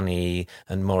about money,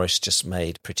 and Morris just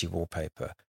made pretty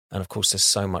wallpaper. And of course, there's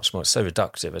so much more. It's so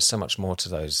reductive. There's so much more to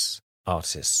those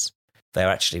artists. They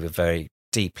actually were very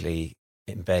deeply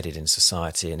embedded in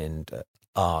society and in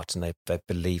art, and their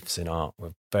beliefs in art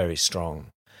were very strong.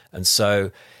 And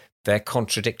so they're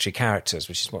contradictory characters,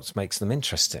 which is what makes them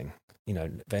interesting. You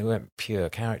know, they weren't pure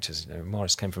characters. You know,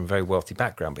 Morris came from a very wealthy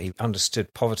background, but he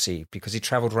understood poverty because he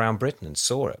travelled around Britain and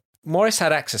saw it. Morris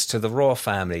had access to the royal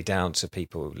family down to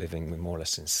people living more or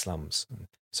less in slums.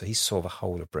 So he saw the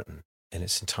whole of Britain in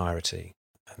its entirety,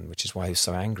 and which is why he was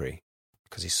so angry,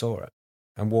 because he saw it.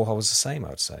 And Warhol was the same, I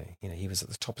would say. You know, he was at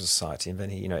the top of society, and then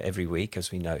he, you know, every week,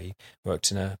 as we know, he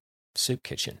worked in a soup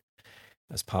kitchen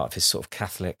as part of his sort of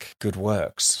Catholic good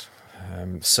works.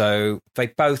 So they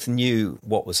both knew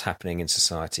what was happening in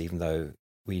society, even though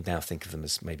we now think of them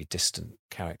as maybe distant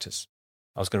characters.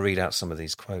 I was going to read out some of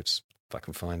these quotes, if I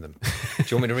can find them. Do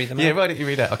you want me to read them out? Yeah, why don't you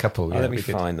read out a couple? Let me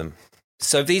find them.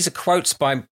 So these are quotes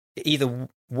by either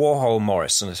Warhol or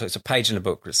Morris. And so it's a page in the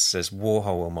book that says Warhol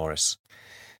or Morris.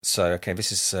 So, okay,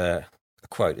 this is a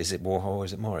quote. Is it Warhol or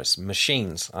is it Morris?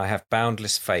 Machines, I have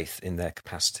boundless faith in their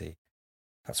capacity.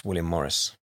 That's William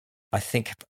Morris. I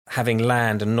think having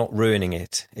land and not ruining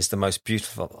it is the most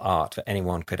beautiful art that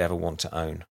anyone could ever want to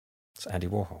own. It's Andy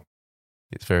Warhol.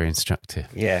 It's very instructive.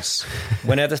 Yes.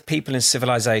 Whenever people in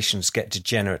civilizations get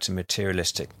degenerate and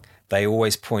materialistic, they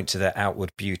always point to their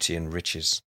outward beauty and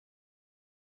riches.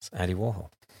 It's Andy Warhol.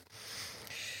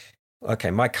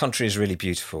 Okay, my country is really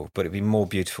beautiful, but it'd be more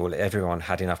beautiful if everyone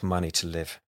had enough money to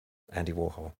live. Andy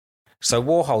Warhol. So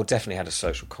Warhol definitely had a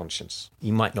social conscience.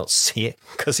 You might not see it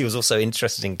because he was also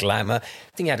interested in glamour.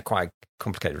 I think he had a quite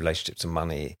complicated relationship to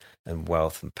money and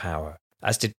wealth and power,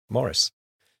 as did Morris.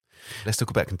 Let's talk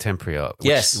about contemporary art.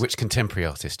 Which contemporary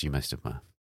artist do you most admire?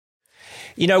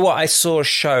 You know what? I saw a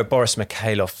show, Boris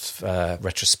Mikhailov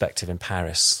retrospective in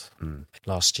Paris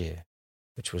last year,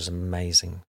 which was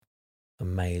amazing.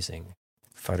 Amazing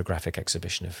photographic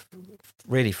exhibition of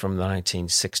really from the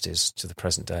 1960s to the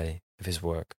present day of his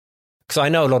work. Because I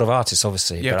know a lot of artists,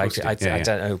 obviously, but I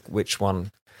don't know which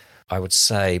one I would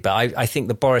say. But I think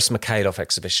the Boris Mikhailov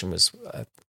exhibition was a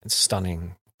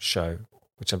stunning show,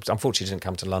 which unfortunately didn't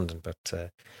come to London,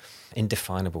 but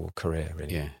indefinable career,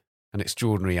 really. Yeah. An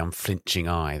extraordinary unflinching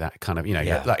eye, that kind of, you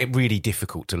know, like really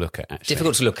difficult to look at, actually.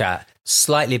 Difficult to look at,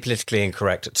 slightly politically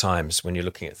incorrect at times when you're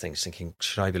looking at things, thinking,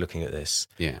 should I be looking at this?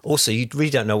 Yeah. Also, you really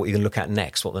don't know what you're going to look at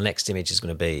next, what the next image is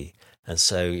going to be. And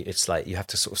so it's like you have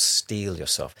to sort of steel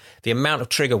yourself. The amount of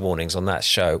trigger warnings on that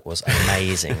show was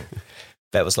amazing.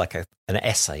 There was like an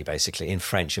essay, basically, in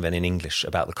French and then in English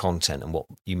about the content and what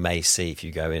you may see if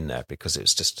you go in there, because it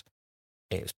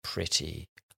was pretty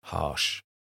harsh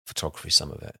photography,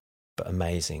 some of it, but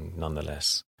amazing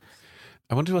nonetheless.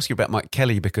 I wanted to ask you about Mike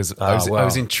Kelly, because I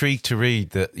was intrigued to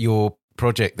read that your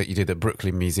project that you did at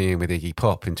Brooklyn Museum with Iggy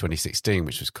Pop in 2016,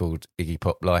 which was called Iggy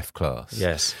Pop Life Class.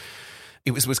 Yes.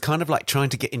 It was kind of like trying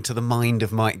to get into the mind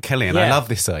of Mike Kelly, and I love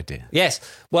this idea. Yes.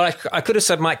 Well, I could have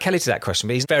said Mike Kelly to that question,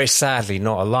 but he's very sadly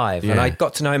not alive. Yeah. And I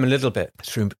got to know him a little bit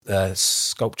through a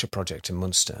sculpture project in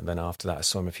Munster, and then after that I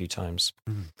saw him a few times.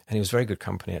 And he was very good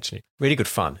company, actually. Really good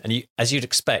fun. And as you'd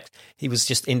expect, he was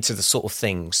just into the sort of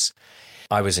things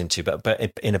I was into, but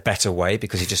in a better way,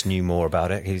 because he just knew more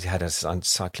about it. He had an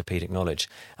encyclopedic knowledge.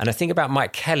 And the thing about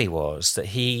Mike Kelly was that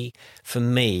he, for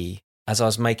me, as I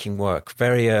was making work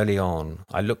very early on,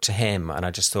 I looked to him and I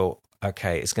just thought,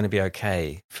 okay, it's going to be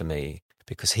okay for me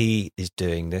because he is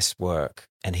doing this work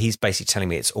and he's basically telling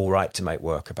me it's all right to make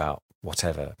work about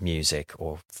whatever, music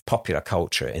or popular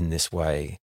culture in this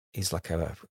way. He's like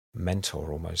a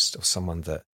mentor almost, or someone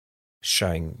that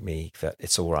showing me that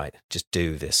it's all right, just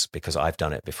do this because I've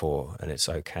done it before and it's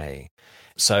okay.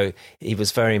 So he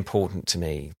was very important to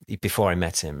me. Before I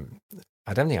met him,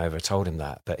 I don't think I ever told him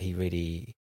that, but he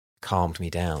really calmed me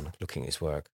down looking at his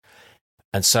work.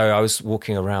 And so I was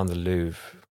walking around the Louvre.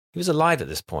 He was alive at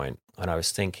this point, and I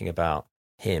was thinking about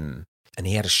him, and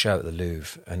he had a show at the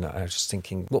Louvre, and I was just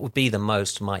thinking, what would be the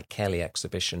most Mike Kelly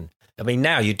exhibition? I mean,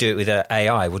 now you'd do it with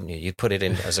AI, wouldn't you? You'd put it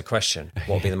in as a question.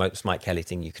 What would be the most Mike Kelly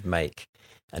thing you could make?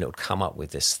 And it would come up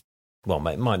with this, well,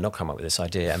 it might not come up with this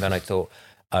idea. And then I thought,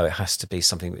 oh, it has to be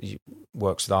something that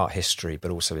works with art history,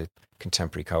 but also with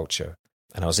contemporary culture.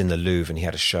 And I was in the Louvre, and he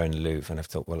had a show in the Louvre, and I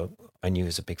thought, well, I knew he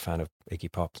was a big fan of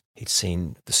Iggy Pop. He'd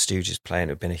seen the Stooges play,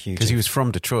 and it had been a huge... Because he was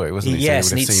from Detroit, wasn't he? Yes,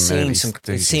 so and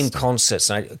he'd seen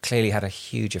concerts, and it clearly had a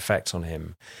huge effect on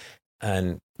him.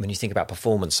 And when you think about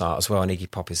performance art as well, and Iggy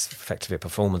Pop is effectively a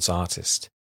performance artist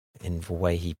in the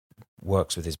way he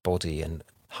works with his body and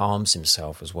harms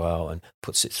himself as well, and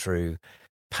puts it through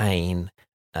pain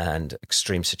and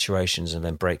extreme situations, and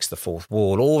then breaks the fourth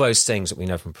wall, all those things that we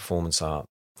know from performance art.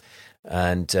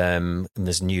 And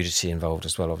there's nudity involved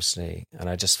as well, obviously. And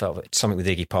I just felt that something with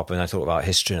Iggy Pop, and I thought about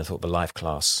history, and I thought of the life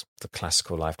class, the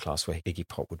classical life class, where Iggy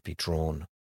Pop would be drawn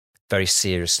very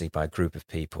seriously by a group of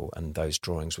people, and those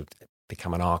drawings would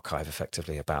become an archive,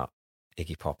 effectively, about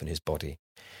Iggy Pop and his body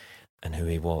and who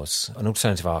he was, an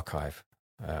alternative archive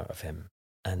of him.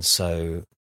 And so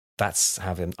that's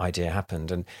how the idea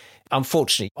happened. And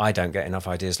unfortunately, I don't get enough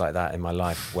ideas like that in my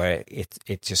life, where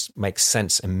it just makes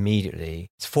sense immediately.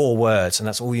 It's 4 words, and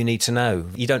that's all you need to know.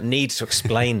 You don't need to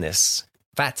explain this.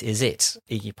 That is it,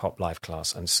 Iggy Pop life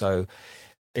class. And so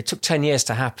it took 10 years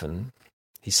to happen.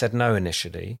 He said no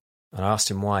initially. And I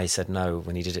asked him why he said no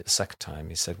when he did it the second time.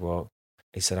 He said,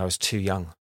 I was too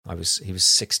young. He was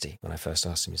 60 when I first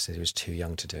asked him. He said he was too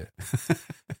young to do it,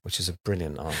 which is a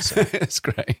brilliant answer. It's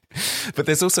great. But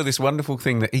there's also this wonderful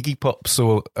thing that Iggy Pop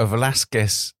saw a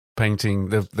Velázquez painting,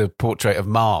 the portrait of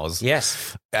Mars,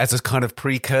 yes, as a kind of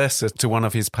precursor to one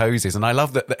of his poses. And I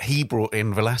love that he brought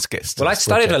in Velázquez. Well, I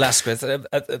studied Velázquez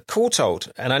at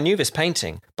Courtauld, and I knew this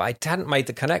painting, but I hadn't made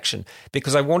the connection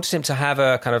because I wanted him to have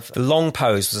a kind of long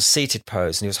pose, was a seated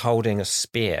pose, and he was holding a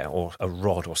spear or a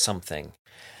rod or something.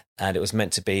 And it was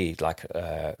meant to be like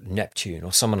Neptune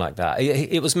or someone like that.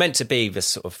 It was meant to be this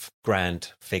sort of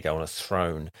grand figure on a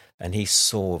throne. And he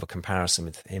saw the comparison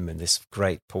with him in this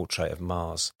great portrait of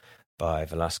Mars by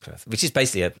Velázquez, which is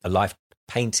basically a life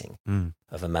painting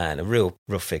of a man, a real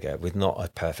figure with not a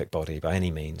perfect body by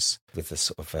any means, with the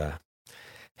sort of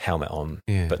helmet on,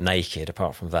 but naked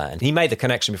apart from that. And he made the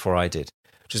connection before I did,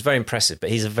 which was very impressive. But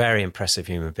he's a very impressive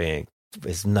human being.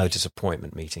 There's no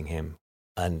disappointment meeting him.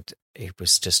 And it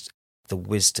was just the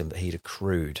wisdom that he'd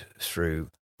accrued through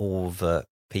all the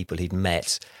people he'd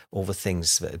met, all the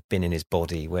things that had been in his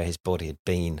body, where his body had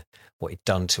been, what he'd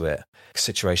done to it,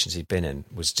 situations he'd been in,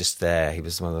 was just there. He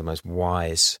was one of the most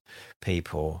wise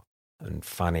people, and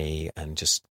funny and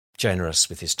just generous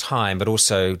with his time, but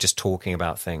also just talking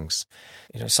about things.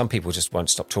 You know, some people just won't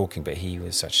stop talking, but he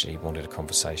was actually wanted a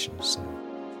conversation. So.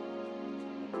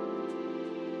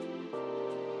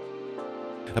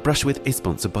 A Brush With is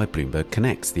sponsored by Bloomberg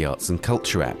Connects, the arts and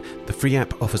culture app. The free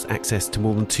app offers access to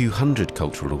more than 200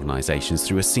 cultural organisations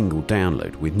through a single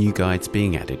download, with new guides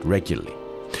being added regularly.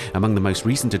 Among the most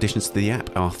recent additions to the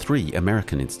app are 3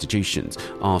 American institutions: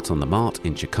 Art on the Mart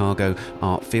in Chicago,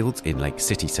 Art Fields in Lake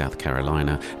City, South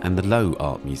Carolina, and the Lowe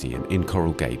Art Museum in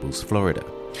Coral Gables, Florida.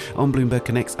 On Bloomberg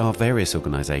Connects are various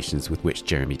organisations with which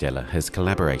Jeremy Deller has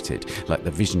collaborated, like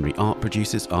the visionary art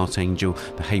producers Art Angel,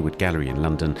 the Hayward Gallery in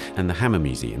London, and the Hammer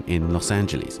Museum in Los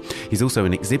Angeles. He's also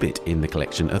an exhibit in the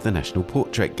collection of the National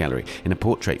Portrait Gallery in a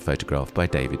portrait photograph by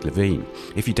David Levine.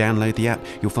 If you download the app,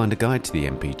 you'll find a guide to the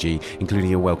MPG,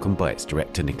 including a welcome by its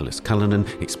director Nicholas Cullinan,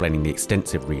 explaining the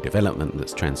extensive redevelopment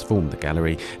that's transformed the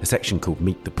gallery, a section called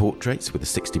Meet the Portraits with a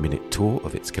 60-minute tour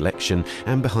of its collection,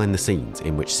 and behind the scenes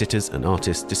in which sitters and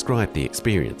artists describe the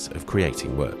experience of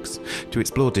creating works. To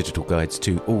explore digital guides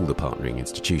to all the partnering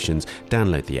institutions,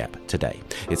 download the app today.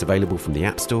 It's available from the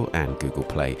App Store and Google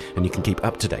Play, and you can keep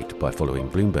up to date by following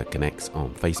Bloomberg Connects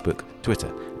on Facebook,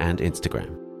 Twitter, and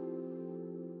Instagram.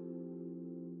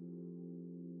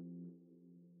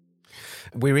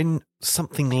 We're in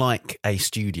something like a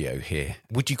studio here.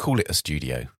 Would you call it a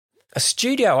studio? A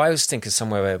studio, I always think, is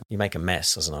somewhere where you make a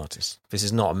mess as an artist. This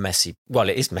is not a messy... Well,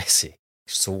 it is messy.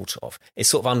 Sort of. It's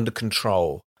sort of under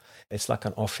control. It's like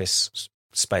an office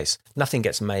space. Nothing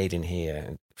gets made in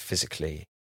here physically,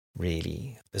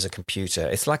 really. There's a computer.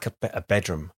 It's like a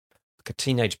bedroom, like a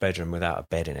teenage bedroom without a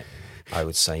bed in it, I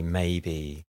would say.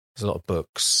 Maybe there's a lot of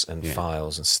books and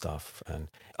files and stuff. And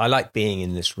I like being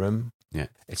in this room. Yeah.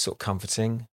 It's sort of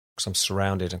comforting because I'm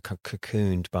surrounded and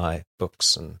cocooned by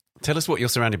books. And tell us what you're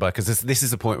surrounded by, because this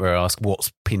is the point where I ask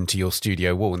what's pinned to your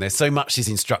studio wall. And there's so much is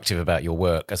instructive about your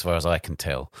work, as far as I can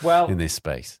tell, in this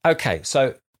space. Okay,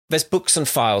 so there's books and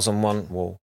files on one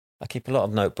wall. I keep a lot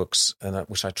of notebooks,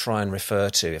 which I try and refer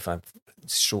to if I'm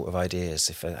short of ideas,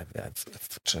 if I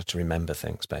try to remember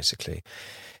things, basically.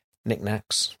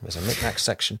 Knickknacks. There's a knickknacks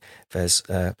section. There's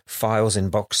files in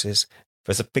boxes.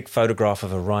 There's a big photograph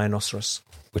of a rhinoceros,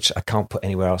 which I can't put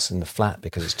anywhere else in the flat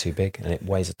because it's too big and it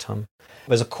weighs a ton.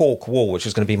 There's a cork wall, which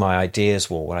was going to be my ideas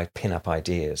wall, where I pin up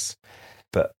ideas.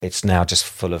 But it's now just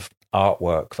full of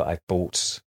artwork that I've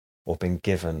bought or been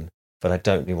given that I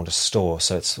don't really want to store.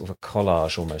 So it's sort of a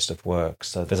collage almost of work.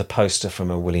 So there's a poster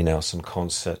from a Willie Nelson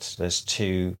concert. There's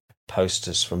 2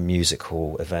 posters from music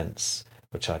hall events,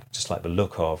 which I just like the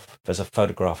look of. There's a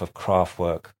photograph of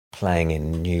Kraftwerk playing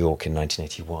in New York in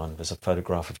 1981. There's a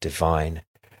photograph of Divine.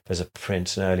 There's an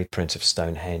early print of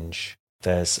Stonehenge.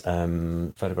 There's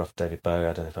a photograph of David Bowie.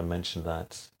 I don't know if I mentioned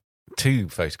that. two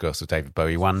photographs of David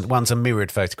Bowie. One's a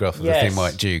mirrored photograph of the Thin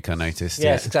White Duke, I noticed.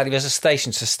 Yes, exactly. There's a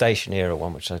station to station era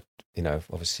one, which I,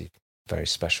 obviously very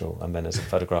special. And then there's a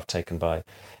photograph taken by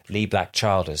Lee Black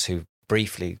Childers, who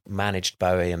briefly managed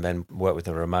Bowie and then worked with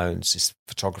the Ramones, this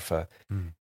photographer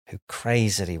who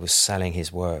crazily was selling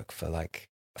his work for like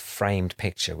a framed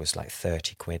picture was like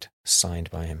 30 quid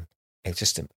signed by him. It was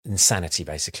just insanity,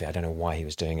 basically. I don't know why he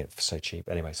was doing it for so cheap.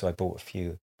 Anyway, so I bought a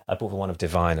few. I bought the one of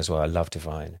Divine as well. I love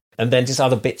Divine. And then just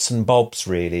other bits and bobs,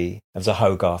 really. There was a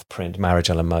Hogarth print, Marriage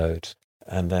a la Mode,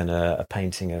 and then a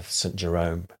painting of St.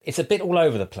 Jerome. It's a bit all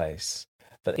over the place,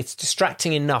 but it's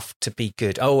distracting enough to be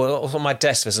good. Oh, on my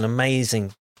desk there's an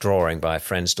amazing drawing by a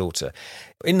friend's daughter.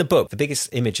 In the book, the biggest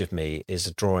image of me is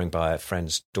a drawing by a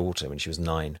friend's daughter when she was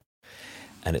 9.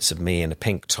 And it's of me in a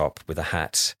pink top with a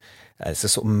hat. It's a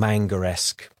sort of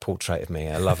manga-esque portrait of me.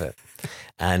 I love it.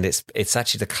 And it's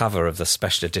actually the cover of the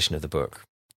special edition of the book.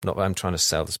 Not that I'm trying to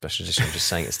sell the special edition, I'm just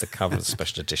saying it's the cover of the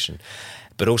special edition.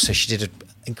 But also she did an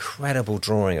incredible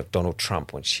drawing of Donald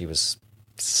Trump when she was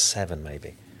 7,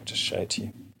 maybe. I'll just show it to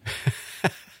you.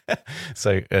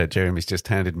 So Jeremy's just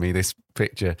handed me this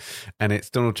picture, and it's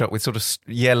Donald Trump with sort of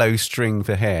yellow string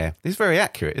for hair. It's very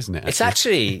accurate, isn't it? It's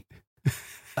actually...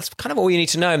 That's kind of all you need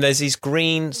to know. And there's these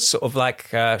green sort of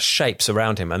like shapes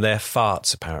around him, and they're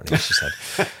farts, apparently, she said.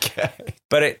 Okay.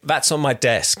 But that's on my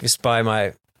desk. It's by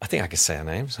I think I can say her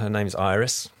name. Her name's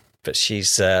Iris, but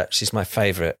she's my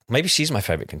favourite. Maybe she's my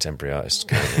favourite contemporary artist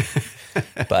currently.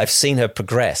 But I've seen her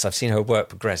progress. I've seen her work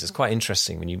progress. It's quite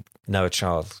interesting when you know a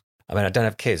child. I mean, I don't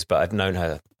have kids, but I've known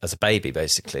her as a baby,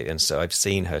 basically. And so I've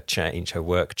seen her change, her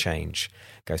work change,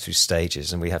 go through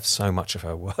stages. And we have so much of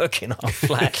her work in our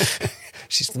flat.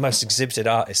 She's the most exhibited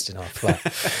artist in our flat.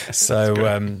 So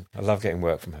I love getting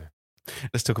work from her.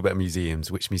 Let's talk about museums.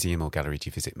 Which museum or gallery do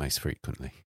you visit most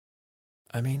frequently?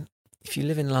 I mean, if you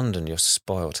live in London, you're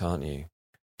spoilt, aren't you?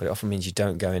 But it often means you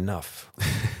don't go enough.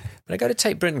 But I go to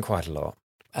Tate Britain quite a lot.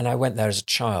 And I went there as a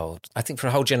child. I think for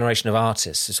a whole generation of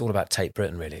artists, it's all about Tate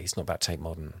Britain, really. It's not about Tate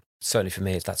Modern. Certainly for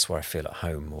me, that's where I feel at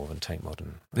home more than Tate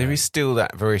Modern. There is still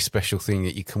that very special thing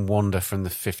that you can wander from the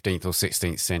 15th or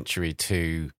 16th century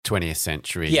to 20th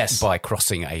century by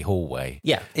crossing a hallway.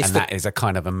 Yeah. That is a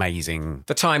kind of amazing...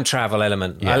 The time travel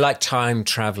element. Yeah. I like time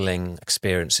travelling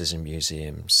experiences in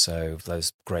museums. So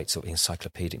those great sort of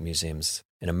encyclopedic museums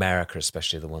in America,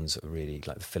 especially the ones that are really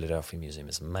like the Philadelphia Museum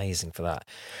is amazing for that.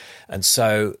 And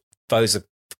so those are the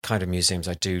kind of museums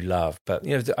I do love. But,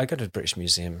 I go to the British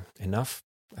Museum enough.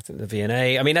 I think the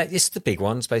V&A. I mean, it's the big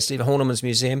ones, basically. The Horniman's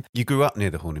Museum. You grew up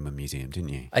near the Horniman Museum, didn't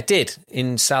you? I did,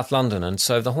 in South London. And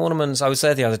so the Horniman's, I was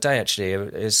there the other day, actually.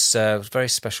 It was very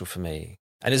special for me.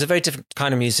 And it's a very different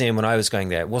kind of museum when I was going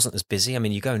there. It wasn't as busy. I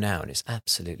mean, you go now and it's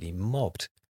absolutely mobbed.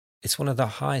 It's one of the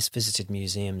highest visited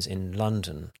museums in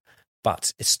London,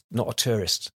 but it's not a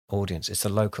tourist audience. It's a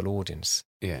local audience.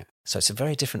 Yeah. So it's a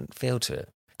very different feel to it.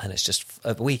 And it's just,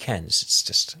 at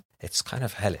weekends, it's kind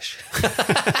of hellish.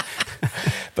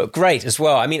 But great as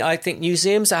well. I mean, I think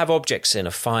museums that have objects in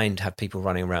are fine to have people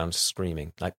running around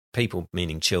screaming, like people,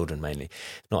 meaning children mainly,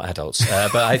 not adults.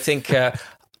 But I think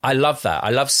I love that.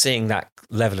 I love seeing that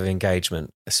level of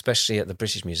engagement, especially at the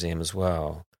British Museum as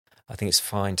well. I think it's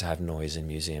fine to have noise in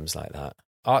museums like that.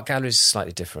 Art galleries are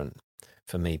slightly different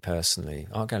for me personally.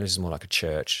 Art galleries is more like a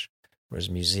church, whereas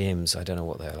museums, I don't know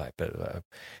what they're like, but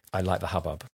I like the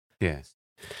hubbub. Yes.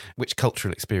 Which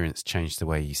cultural experience changed the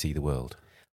way you see the world?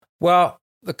 Well,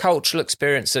 the cultural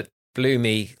experience that blew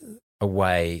me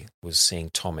away was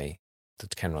seeing Tommy, the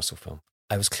Ken Russell film.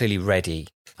 I was clearly ready.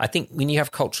 I think when you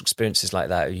have cultural experiences like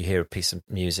that, or you hear a piece of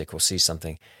music or see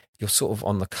something, you're sort of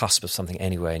on the cusp of something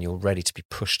anyway, and you're ready to be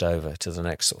pushed over to the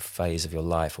next sort of phase of your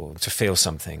life or to feel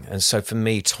something. And so for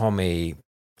me, Tommy,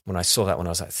 when I saw that when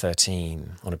I was like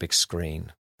 13 on a big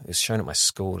screen, it was shown at my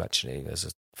school actually as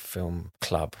a film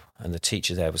club, and the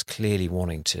teacher there was clearly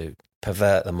wanting to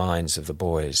pervert the minds of the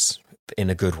boys in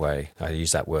a good way. I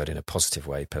use that word in a positive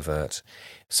way, pervert.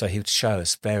 So he would show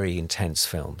us very intense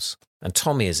films. And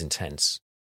Tommy is intense.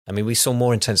 I mean, we saw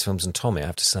more intense films than Tommy, I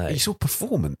have to say. You saw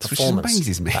Performance, which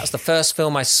amazes me. That's the first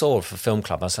film I saw for Film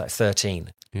Club. I was like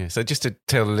 13. Yeah, so just to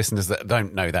tell the listeners that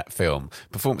don't know that film,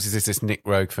 Performance is this Nick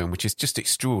Rogue film, which is just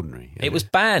extraordinary. It was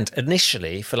banned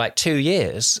initially for like 2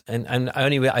 years and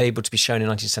only were able to be shown in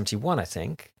 1971, I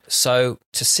think. So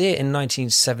to see it in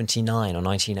 1979 or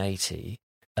 1980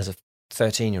 as a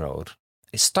 13-year-old,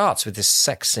 it starts with this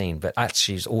sex scene, but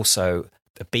actually is also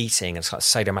a beating and a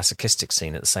sadomasochistic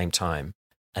scene at the same time,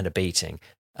 and a beating.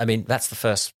 I mean, that's the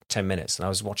first 10 minutes, and I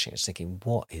was watching it thinking,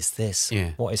 what is this?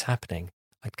 Yeah. What is happening?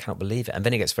 I cannot believe it. And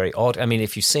then it gets very odd. I mean,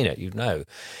 if you've seen it, you know.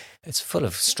 It's full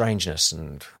of strangeness,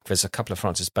 and there's a couple of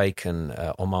Francis Bacon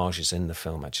homages in the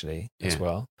film, actually, as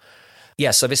well. Yeah,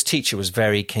 so this teacher was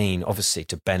very keen, obviously,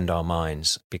 to bend our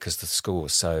minds because the school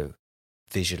was so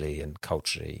visually and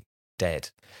culturally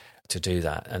dead to do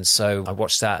that. And so I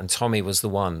watched that, and Tommy was the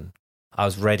one. I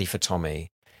was ready for Tommy,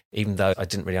 even though I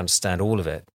didn't really understand all of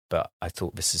it, but I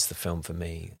thought this is the film for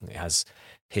me. It has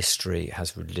history, it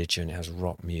has religion, it has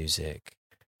rock music.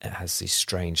 It has these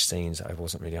strange scenes that I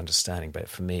wasn't really understanding, but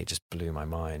for me, it just blew my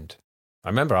mind. I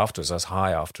remember afterwards, I was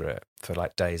high after it for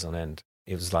like days on end.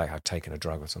 It was like I'd taken a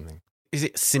drug or something. Is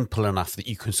it simple enough that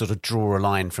you can sort of draw a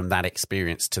line from that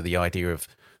experience to the idea of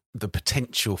the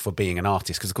potential for being an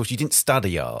artist? Because, of course, you didn't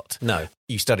study art. No.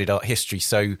 You studied art history.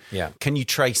 So yeah. Can you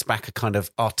trace back a kind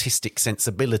of artistic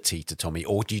sensibility to Tommy,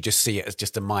 or do you just see it as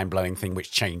just a mind-blowing thing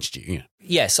which changed you? Yeah.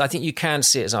 Yes, I think you can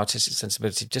see it as artistic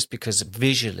sensibility just because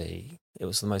visually it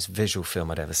was the most visual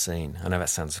film I'd ever seen. I know that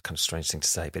sounds a kind of strange thing to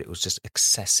say, but it was just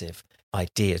excessive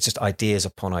ideas, just ideas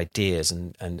upon ideas,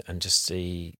 and just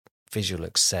the visual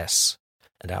excess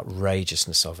and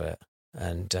outrageousness of it.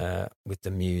 And with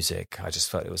the music, I just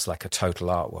felt it was like a total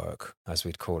artwork, as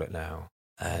we'd call it now.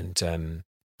 And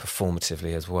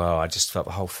performatively as well, I just felt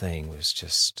the whole thing was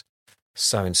just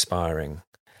so inspiring.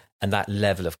 And that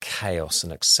level of chaos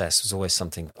and excess was always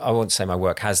something, I won't say my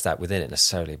work has that within it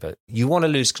necessarily, but you want to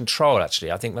lose control,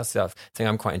 actually. I think that's the thing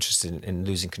I'm quite interested in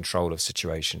losing control of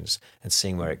situations and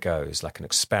seeing where it goes, like an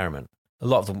experiment. A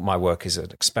lot of my work is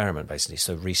an experiment, basically.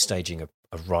 So restaging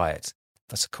a riot,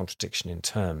 that's a contradiction in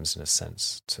terms, in a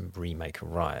sense, to remake a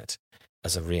riot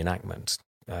as a reenactment.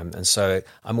 And so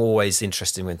I'm always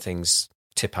interested when things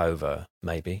tip over,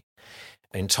 maybe.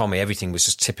 In Tommy, everything was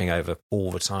just tipping over all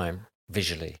the time,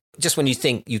 visually. Just when you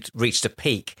think you've reached a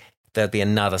peak, there'll be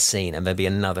another scene and there'll be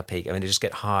another peak. I mean, it just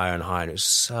get higher and higher, and it was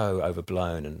so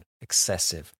overblown and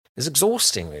excessive. It's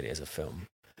exhausting, really, as a film.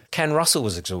 Ken Russell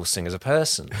was exhausting as a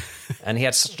person, and he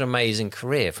had such an amazing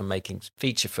career, from making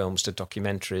feature films to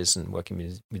documentaries and working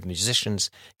with musicians.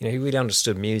 You know, he really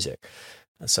understood music,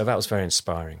 and so that was very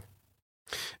inspiring.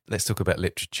 Let's talk about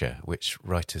literature. Which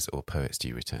writers or poets do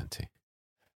you return to?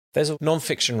 There's a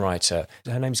non-fiction writer.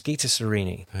 Her name's Gita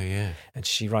Sarini. Oh, yeah. And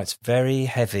she writes very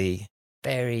heavy,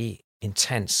 very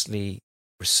intensely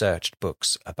researched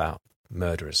books about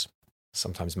murderers,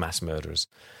 sometimes mass murderers.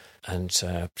 And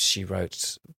she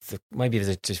wrote maybe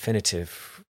the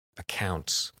definitive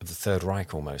account of the Third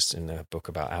Reich almost in a book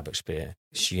about Albert Speer.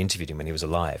 She interviewed him when he was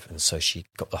alive, and so she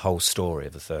got the whole story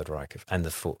of the Third Reich and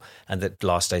the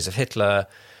last days of Hitler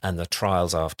and the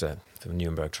trials after the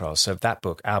Nuremberg trials. So that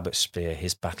book, Albert Speer,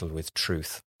 His Battle with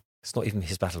Truth. It's not even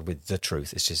his battle with the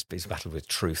truth, it's just his battle with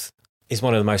truth. Is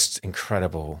one of the most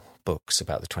incredible books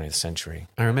about the 20th century.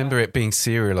 I remember it being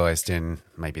serialised in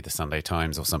maybe the Sunday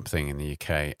Times or something in the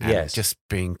UK, and just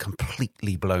being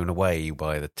completely blown away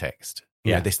by the text.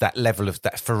 You know, that level of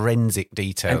that forensic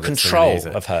detail and control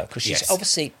of her, because she's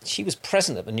obviously, she was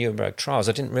present at the Nuremberg trials.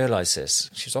 I didn't realise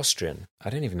this. She was Austrian. I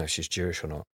don't even know if she's Jewish or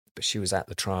not, but she was at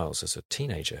the trials as a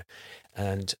teenager,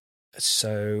 and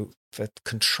so the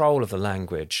control of the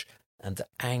language and the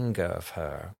anger of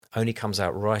her only comes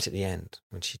out right at the end,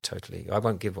 when she I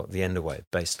won't give the end away,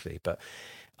 basically, but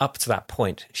up to that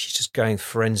point, she's just going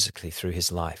forensically through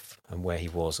his life and where he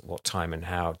was at what time and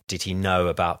how did he know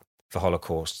about the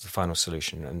Holocaust, the final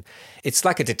solution. And it's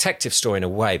like a detective story in a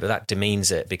way, but that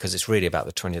demeans it, because it's really about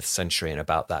the 20th century and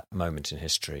about that moment in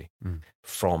history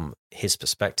from his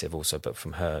perspective also, but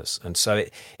from hers. And so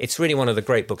it's really one of the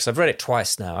great books. I've read it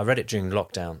twice now. I read it during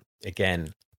lockdown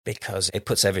again, because it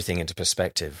puts everything into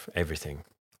perspective, everything.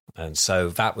 And so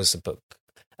that was the book.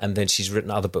 And then she's written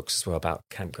other books as well about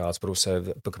camp guards, but also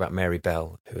a book about Mary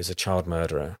Bell, who is a child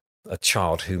murderer, a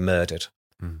child who murdered.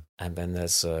 And then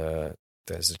there's a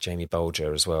Jamie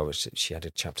Bolger as well, which she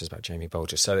added chapters about Jamie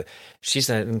Bolger. So she's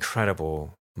an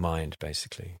incredible mind,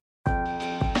 basically.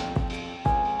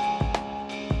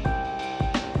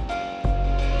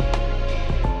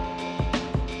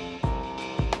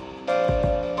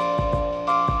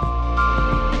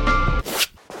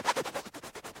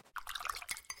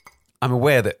 I'm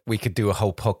aware that we could do a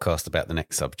whole podcast about the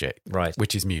next subject, right?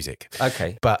 Which is music.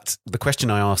 Okay. But the question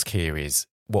I ask here is,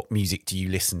 what music do you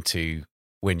listen to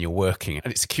when you're working?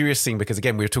 And it's a curious thing, because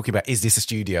again, we were talking about, is this a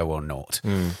studio or not?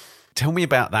 Tell me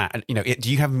about that. And, you know,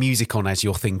 do you have music on as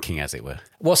you're thinking, as it were?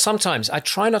 Well, sometimes I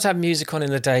try not to have music on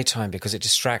in the daytime because it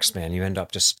distracts me and you end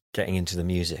up just getting into the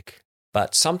music.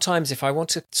 But sometimes if I want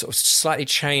to sort of slightly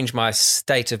change my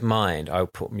state of mind, I'll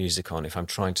put music on if I'm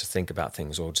trying to think about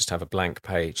things or just have a blank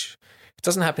page. It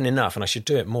doesn't happen enough, and I should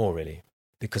do it more, really,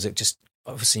 because it just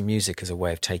obviously music is a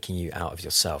way of taking you out of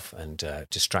yourself and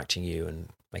distracting you and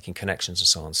making connections and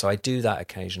so on. So I do that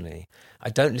occasionally. I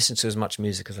don't listen to as much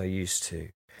music as I used to.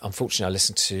 Unfortunately, I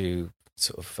listen to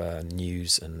sort of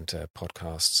news and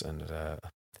podcasts and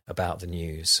about the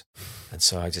news. And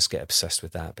so I just get obsessed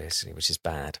with that, basically, which is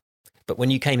bad. But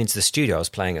when you came into the studio, I was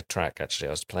playing a track, actually.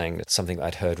 I was playing something that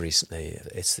I'd heard recently.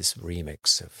 It's this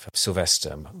remix of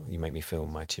Sylvester, You Make Me Feel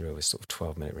Mighty Real, this sort of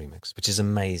 12-minute remix, which is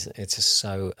amazing. It's just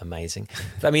so amazing.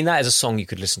 I mean, that is a song you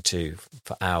could listen to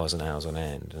for hours and hours on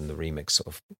end, and the remix sort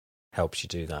of helps you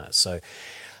do that. So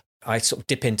I sort of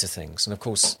dip into things. And of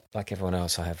course, like everyone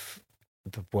else, I have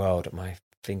the world at my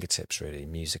fingertips, really,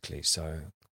 musically, so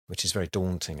which is very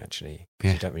daunting, actually,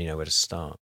 because you don't really know where to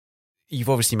start. You've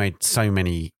obviously made so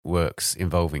many works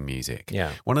involving music.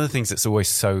 Yeah. One of the things that's always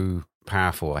so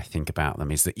powerful, I think, about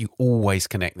them is that you always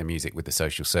connect the music with the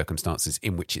social circumstances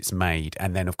in which it's made,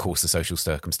 and then, of course, the social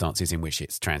circumstances in which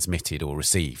it's transmitted or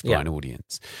received by an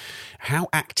audience. How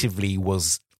actively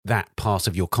was that part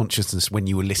of your consciousness when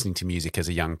you were listening to music as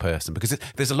a young person? Because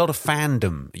there's a lot of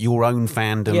fandom, your own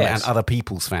fandom and other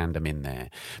people's fandom in there,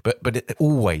 but it,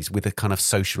 always with a kind of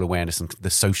social awareness and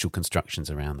the social constructions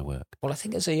around the work. Well, I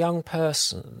think as a young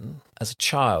person, as a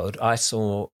child, I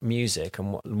saw music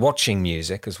and watching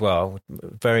music as well,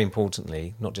 very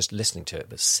importantly, not just listening to it,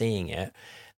 but seeing it.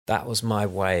 That was my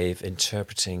way of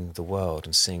interpreting the world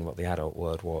and seeing what the adult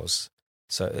world was.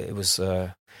 So it was...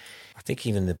 I think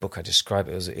even in the book I describe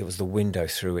it was the window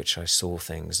through which I saw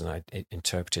things, and I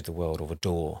interpreted the world, or the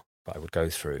door that I would go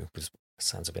through. It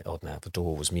sounds a bit odd now. The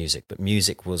door was music, but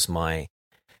music was my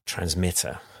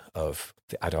transmitter of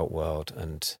the adult world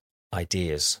and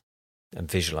ideas and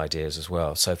visual ideas as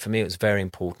well. So for me, it was very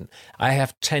important. I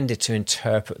have tended to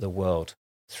interpret the world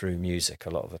through music a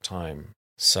lot of the time.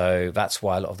 So that's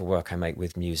why a lot of the work I make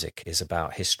with music is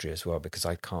about history as well, because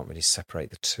I can't really separate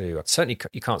the two. Certainly,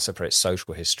 you can't separate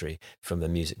social history from the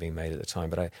music being made at the time,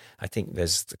 but I think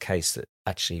there's the case that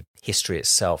actually history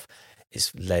itself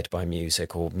is led by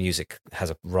music, or music has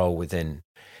a role within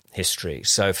history.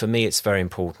 So for me, it's very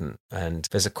important. And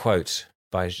there's a quote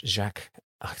by Jacques,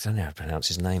 I don't know how to pronounce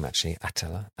his name, actually,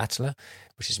 Attila,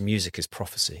 which is music is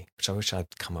prophecy, which I wish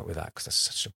I'd come up with that, because that's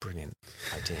such a brilliant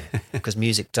idea. Because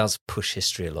music does push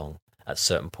history along at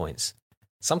certain points.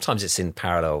 Sometimes it's in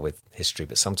parallel with history,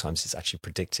 but sometimes it's actually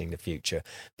predicting the future,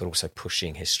 but also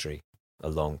pushing history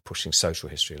along, pushing social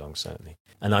history along, certainly.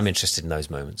 And I'm interested in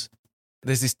those moments.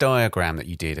 There's this diagram that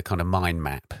you did, a kind of mind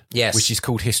map, yes, which is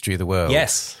called History of the World.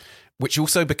 Yes. Which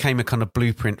also became a kind of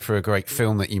blueprint for a great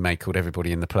film that you made called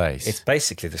Everybody in the Place. It's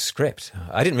basically the script.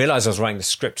 I didn't realise I was writing the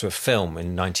script to a film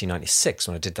in 1996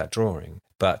 when I did that drawing.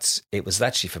 But it was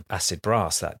actually for Acid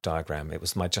Brass, that diagram. It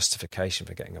was my justification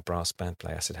for getting a brass band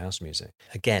play acid house music.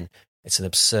 Again, it's an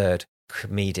absurd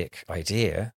comedic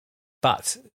idea,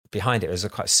 but behind it is a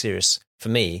quite serious, for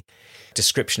me,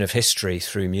 description of history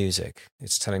through music.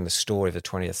 It's telling the story of the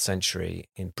 20th century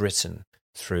in Britain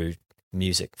through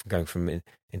music, going from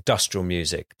industrial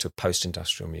music to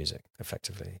post-industrial music,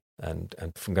 effectively, and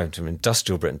from going from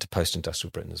industrial Britain to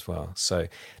post-industrial Britain as well. So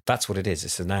that's what it is.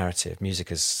 It's a narrative.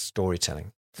 Music is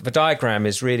storytelling. The diagram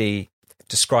is really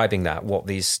describing that, what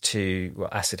these two,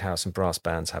 acid house and brass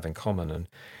bands have in common, and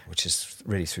which is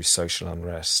really through social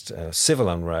unrest, civil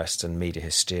unrest and media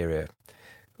hysteria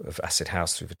of acid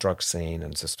house through the drug scene,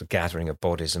 and just the gathering of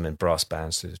bodies, and then brass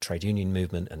bands through the trade union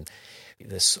movement, and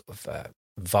this sort of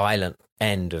violent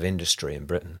end of industry in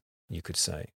Britain, you could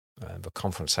say, the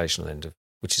confrontational end of,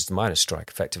 which is the miners' strike,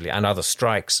 effectively, and other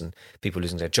strikes and people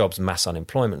losing their jobs, mass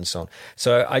unemployment and so on.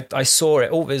 So I saw it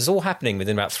all. It was all happening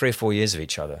within about 3 or 4 years of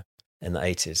each other in the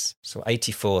 80s. So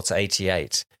 84 to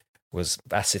 88 was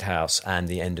acid house and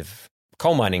the end of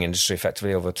coal mining industry,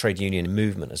 effectively, or the trade union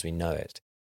movement as we know it.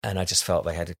 And I just felt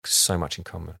they had so much in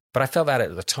common. But I felt that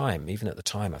at the time. Even at the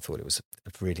time, I thought it was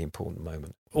a really important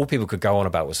moment. All people could go on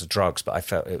about was the drugs, but I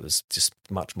felt it was just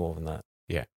much more than that.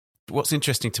 Yeah. What's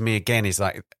interesting to me, again, is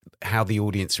like how the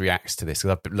audience reacts to this.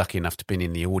 I've been lucky enough to have been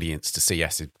in the audience to see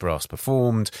Acid Brass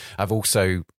performed. I've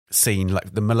also seen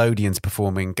like the Melodians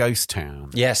performing Ghost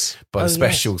Town. Yes. By the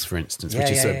Specials, for instance,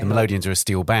 which is the Melodians are a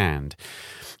steel band.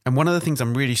 And one of the things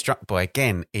I'm really struck by,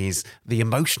 again, is the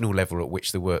emotional level at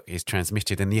which the work is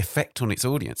transmitted and the effect on its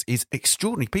audience is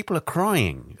extraordinary. People are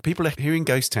crying. People are hearing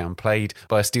Ghost Town played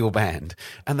by a steel band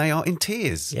and they are in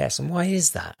tears. Yes, and why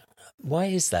is that? Why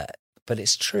is that? But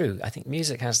it's true. I think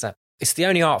music has that. It's the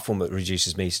only art form that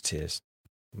reduces me to tears.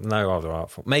 No other art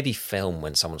form. Maybe film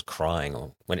when someone's crying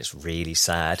or when it's really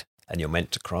sad and you're meant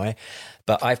to cry.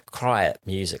 But I cry at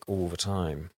music all the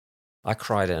time. I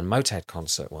cried at a Motorhead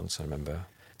concert once, I remember.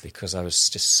 because I was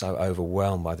just so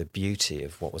overwhelmed by the beauty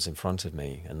of what was in front of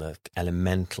me and the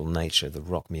elemental nature of the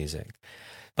rock music.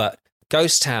 But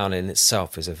Ghost Town in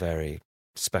itself is a very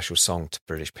special song to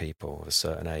British people of a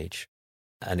certain age.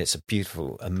 And it's a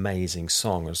beautiful, amazing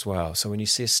song as well. So when you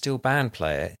see a steel band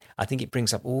play it, I think it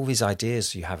brings up all these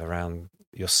ideas you have around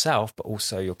yourself, but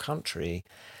also your country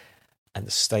and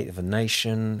the state of a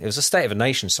nation. It was a state of a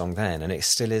nation song then, and it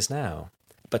still is now.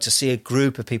 But to see a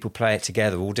group of people play it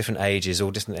together, all different ages, all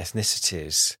different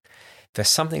ethnicities, there's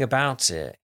something about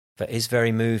it that is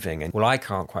very moving. And well, I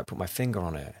can't quite put my finger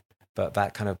on it, but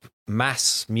that kind of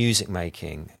mass music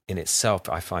making in itself,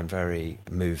 I find very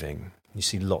moving. You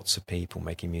see lots of people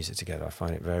making music together. I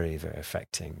find it very, very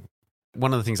affecting.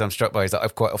 One of the things I'm struck by is that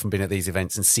I've quite often been at these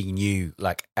events and seen you,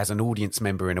 like, as an audience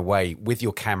member in a way, with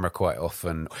your camera quite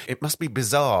often. It must be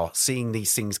bizarre seeing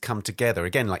these things come together.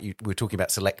 Again, like we were talking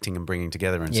about selecting and bringing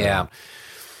together and so on.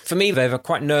 For me, they were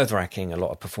quite nerve-wracking, a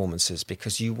lot of performances,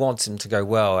 because you want them to go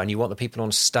well and you want the people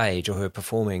on stage or who are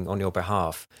performing on your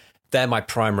behalf. They're my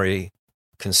primary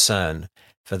concern,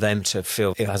 for them to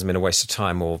feel it hasn't been a waste of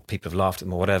time or people have laughed at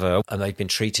them or whatever and they've been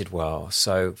treated well.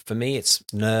 So for me, it's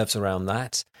nerves around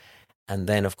that. And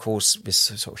then, of course, this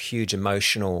sort of huge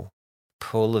emotional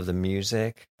pull of the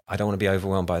music. I don't want to be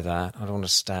overwhelmed by that. I don't want to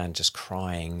stand just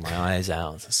crying my eyes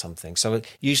out or something. So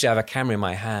usually I have a camera in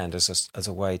my hand as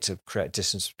a way to create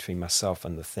distance between myself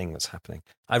and the thing that's happening.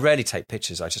 I rarely take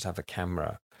pictures. I just have a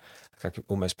camera. I can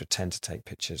almost pretend to take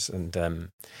pictures.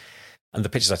 And the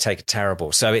pictures I take are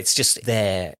terrible. So it's just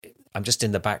there. I'm just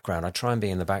in the background. I try and be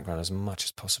in the background as much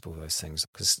as possible, those things,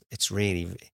 because it's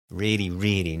really, really,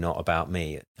 really not about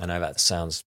me. I know that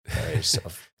sounds very sort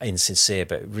of insincere,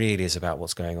 but it really is about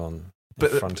what's going on in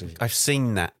front of you. I've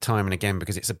seen that time and again,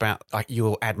 because it's about like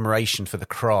your admiration for the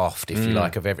craft, if you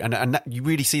like, of every, and that, you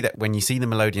really see that when you see the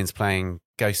Melodians playing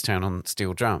Ghost Town on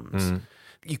steel drums.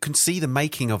 You can see the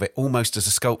making of it almost as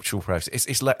a sculptural process.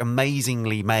 It's like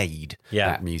amazingly made,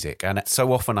 that music. And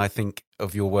so often I think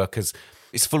of your work as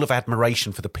it's full of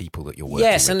admiration for the people that you're working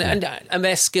with. Yes, and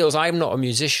their skills. I'm not a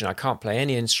musician. I can't play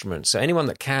any instrument. So anyone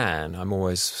that can, I'm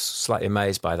always slightly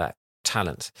amazed by that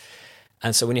talent.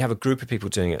 And so when you have a group of people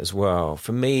doing it as well,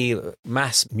 for me,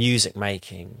 mass music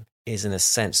making is in a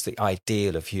sense the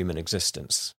ideal of human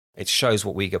existence. It shows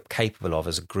what we are capable of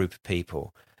as a group of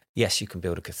people. Yes, you can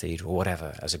build a cathedral or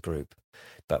whatever as a group,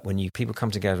 but when people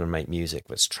come together and make music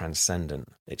that's transcendent,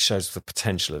 it shows the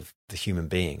potential of the human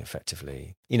being,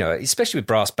 effectively. You know, especially with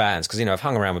brass bands, because, you know, I've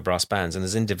hung around with brass bands, and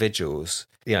as individuals,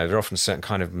 you know, they're often a certain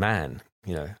kind of man,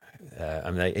 you know,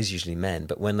 I mean, it is usually men,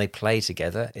 but when they play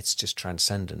together, it's just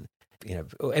transcendent. You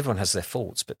know, everyone has their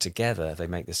faults, but together they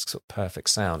make this sort of perfect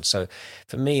sound. So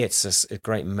for me, it's a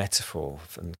great metaphor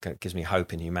and gives me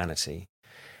hope in humanity.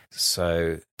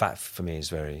 So that for me is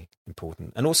very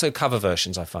important. And also cover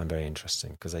versions I find very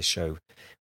interesting because they show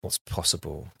what's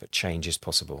possible, that change is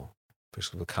possible.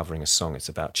 Because we're covering a song, it's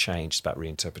about change, it's about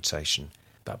reinterpretation,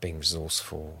 about being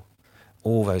resourceful,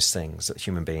 all those things that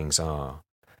human beings are.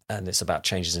 And it's about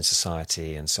changes in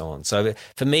society and so on. So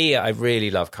for me, I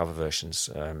really love cover versions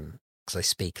because they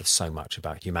speak of so much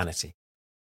about humanity.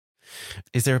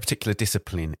 Is there a particular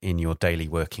discipline in your daily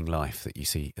working life that you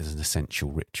see as an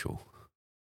essential ritual?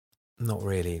 Not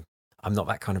really. I'm not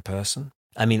that kind of person.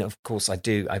 I mean, of course, I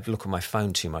do. I look on my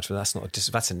phone too much, but that's not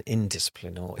that's an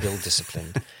indiscipline or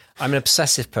ill-discipline. I'm an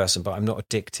obsessive person, but I'm not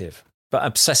addictive. But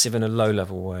obsessive in a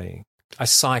low-level way. I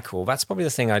cycle. That's probably the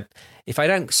thing. If I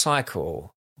don't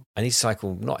cycle, I need to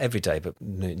cycle not every day, but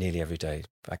nearly every day.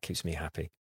 That keeps me happy.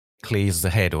 Clears the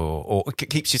head or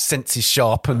keeps your senses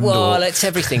sharpened? Well, it's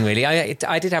everything, really.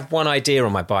 I did have one idea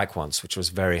on my bike once, which I was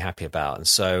very happy about. And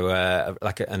so,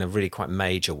 and a really quite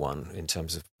major one in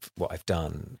terms of what I've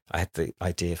done. I had the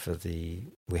idea for the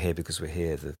We're Here Because We're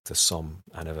Here, the Somme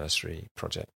anniversary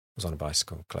project. I was on a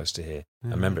bicycle close to here. I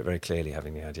remember it very clearly,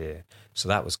 having the idea. So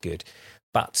that was good.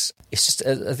 But it's just,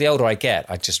 as the older I get,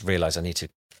 I just realise I need to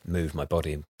move my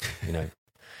body, you know.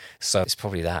 So it's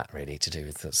probably that, really, to do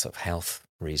with the sort of health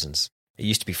reasons. It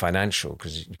used to be financial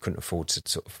because you couldn't afford to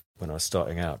sort of, when I was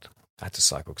starting out, I had to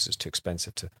cycle because it was too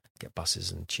expensive to get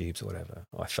buses and tubes or whatever.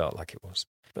 I felt like it was.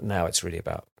 But now it's really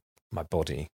about my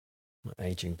body, my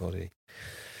ageing body.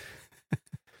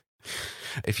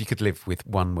 If you could live with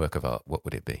one work of art, what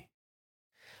would it be?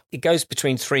 It goes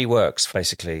between three works,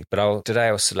 basically. But today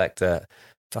I'll select the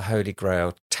Holy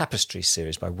Grail Tapestry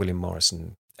series by William Morris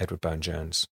and Edward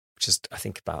Burne-Jones, which is, I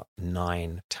think, about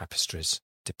 9 tapestries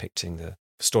depicting the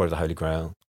story of the Holy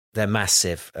Grail. They're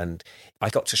massive, and I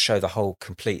got to show the whole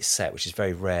complete set, which is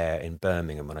very rare in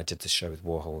Birmingham when I did the show with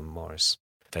Warhol and Morris.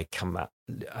 They come out,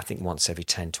 I think, once every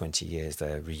 10, 20 years,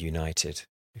 they're reunited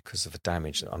because of the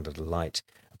damage under the light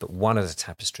but one of the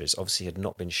tapestries obviously had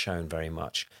not been shown very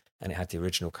much, and it had the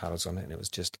original colours on it, and it was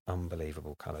just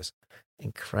unbelievable colours.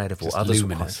 Incredible. Just Others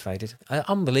luminous. were quite faded.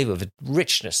 Unbelievable. The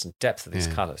richness and depth of these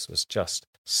colours was just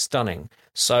stunning.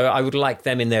 So I would like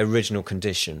them in their original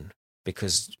condition,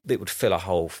 because it would fill a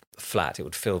whole flat. It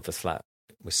would fill the flat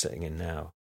we're sitting in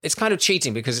now. It's kind of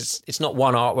cheating because it's not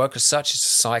one artwork as such, it's a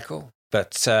cycle.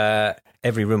 But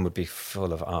every room would be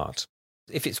full of art.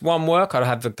 If it's one work, I'd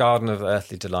have the Garden of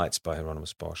Earthly Delights by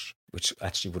Hieronymus Bosch, which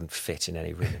actually wouldn't fit in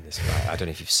any room in this flat. I don't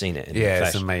know if you've seen it in the flesh. Yeah,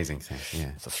 it's an amazing thing.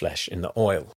 Yeah. The flesh in the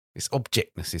oil. Its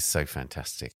objectness is so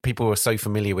fantastic. People are so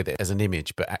familiar with it as an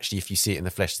image, but actually if you see it in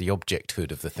the flesh, the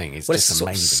objecthood of the thing is just it's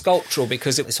amazing. Sort of sculptural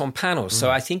because it was on panels. So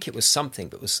I think it was something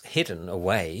that was hidden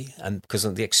away. And because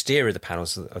on the exterior of the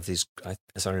panels of these,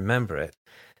 as I remember it,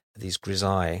 these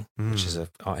grisaille, which is an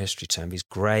art history term, these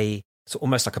grey, it's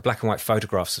almost like a black and white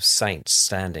photographs of saints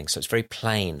standing. So it's very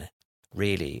plain,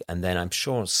 really. And then I'm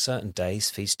sure on certain days,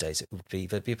 feast days,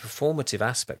 there'd be a performative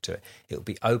aspect to it. It would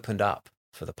be opened up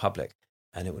for the public.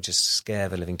 And it would just scare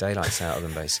the living daylights out of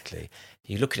them, basically.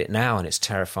 You look at it now and it's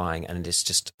terrifying, and it's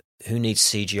just, who needs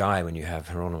CGI when you have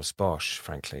Hieronymus Bosch,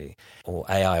 frankly, or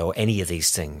AI or any of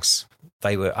these things?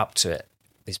 They were up to it.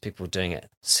 These people were doing it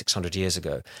 600 years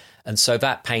ago. And so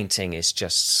that painting is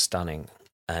just stunning,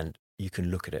 and you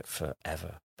can look at it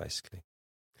forever, basically.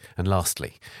 And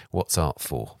lastly, what's art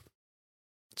for?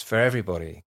 It's for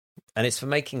everybody. And it's for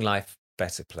making life a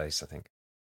better place, I think.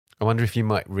 I wonder if you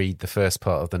might read the first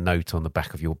part of the note on the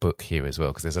back of your book here as well,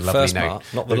 because there's a lovely first note. Part,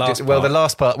 not the last part. Well, the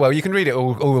last part. Well, you can read it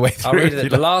all the way through. I'll read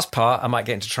it. The last part I might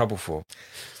get into trouble for.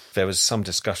 There was some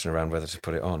discussion around whether to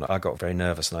put it on. I got very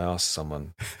nervous and I asked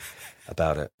someone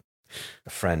about it,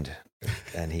 a friend,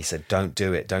 and he said, don't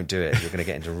do it. You're going to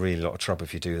get into really a lot of trouble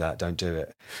if you do that. Don't do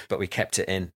it. But we kept it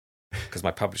in because my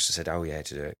publisher said, oh, yeah,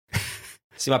 to do it.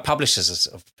 See, my publishers,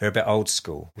 they're a bit old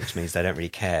school, which means they don't really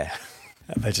care.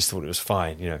 They just thought it was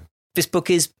fine, you know. This book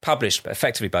is published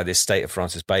effectively by the estate of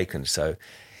Francis Bacon, so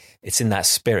it's in that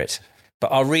spirit.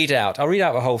 But I'll read out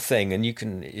the whole thing, and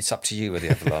it's up to you whether you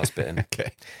have the last bit in.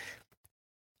 Okay.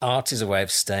 Art is a way of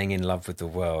staying in love with the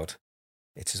world.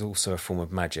 It is also a form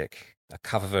of magic, a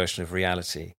cover version of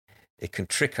reality. It can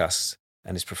trick us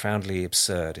and is profoundly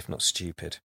absurd, if not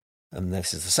stupid. And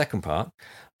this is the second part.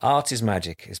 Art is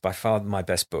Magic is by far my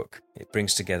best book. It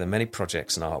brings together many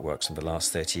projects and artworks from the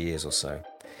last 30 years or so.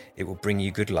 It will bring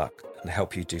you good luck and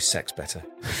help you do sex better.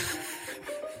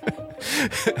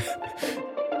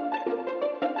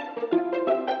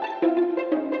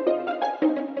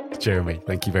 Jeremy,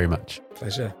 thank you very much.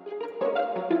 Pleasure.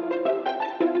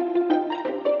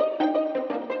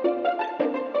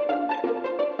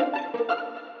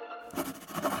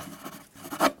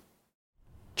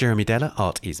 Jeremy Deller,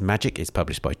 Art is Magic is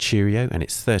published by Cheerio, and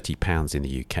it's £30 in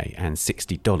the UK and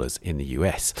 $60 in the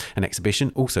US. An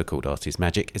exhibition, also called Art is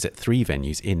Magic, is at 3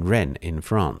 venues in Rennes in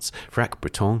France: Frac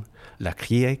Breton, La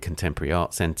Criée Contemporary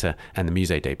Art Centre and the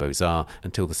Musée des Beaux-Arts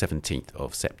until the 17th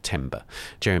of September.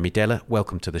 Jeremy Deller,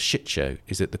 Welcome to the Shit Show,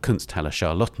 is at the Kunsthalle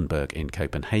Charlottenburg in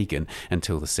Copenhagen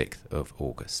until the 6th of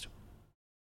August.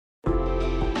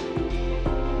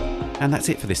 And that's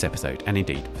it for this episode, and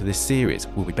indeed for this series.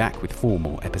 We'll be back with 4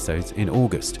 more episodes in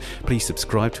August. Please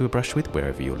subscribe to A Brush With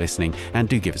wherever you're listening, and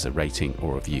do give us a rating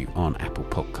or review on Apple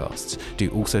Podcasts.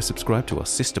 Do also subscribe to our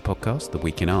sister podcast, The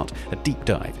Week in Art, a deep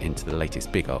dive into the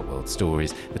latest big art world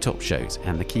stories, the top shows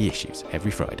and the key issues every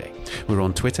Friday. We're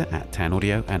on Twitter at Tan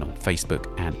Audio and on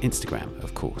Facebook and Instagram,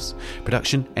 of course.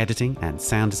 Production, editing and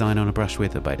sound design on A Brush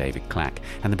With are by David Clack,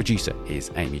 and the producer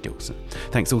is Amy Dawson.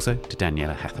 Thanks also to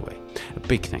Daniela Hathaway. A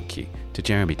big thank you to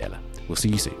Jeremy Deller. We'll see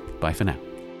you soon. Bye for now.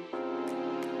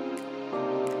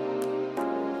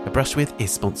 A Brush With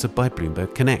is sponsored by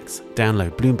Bloomberg Connects.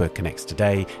 Download Bloomberg Connects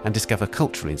today and discover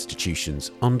cultural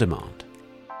institutions on demand.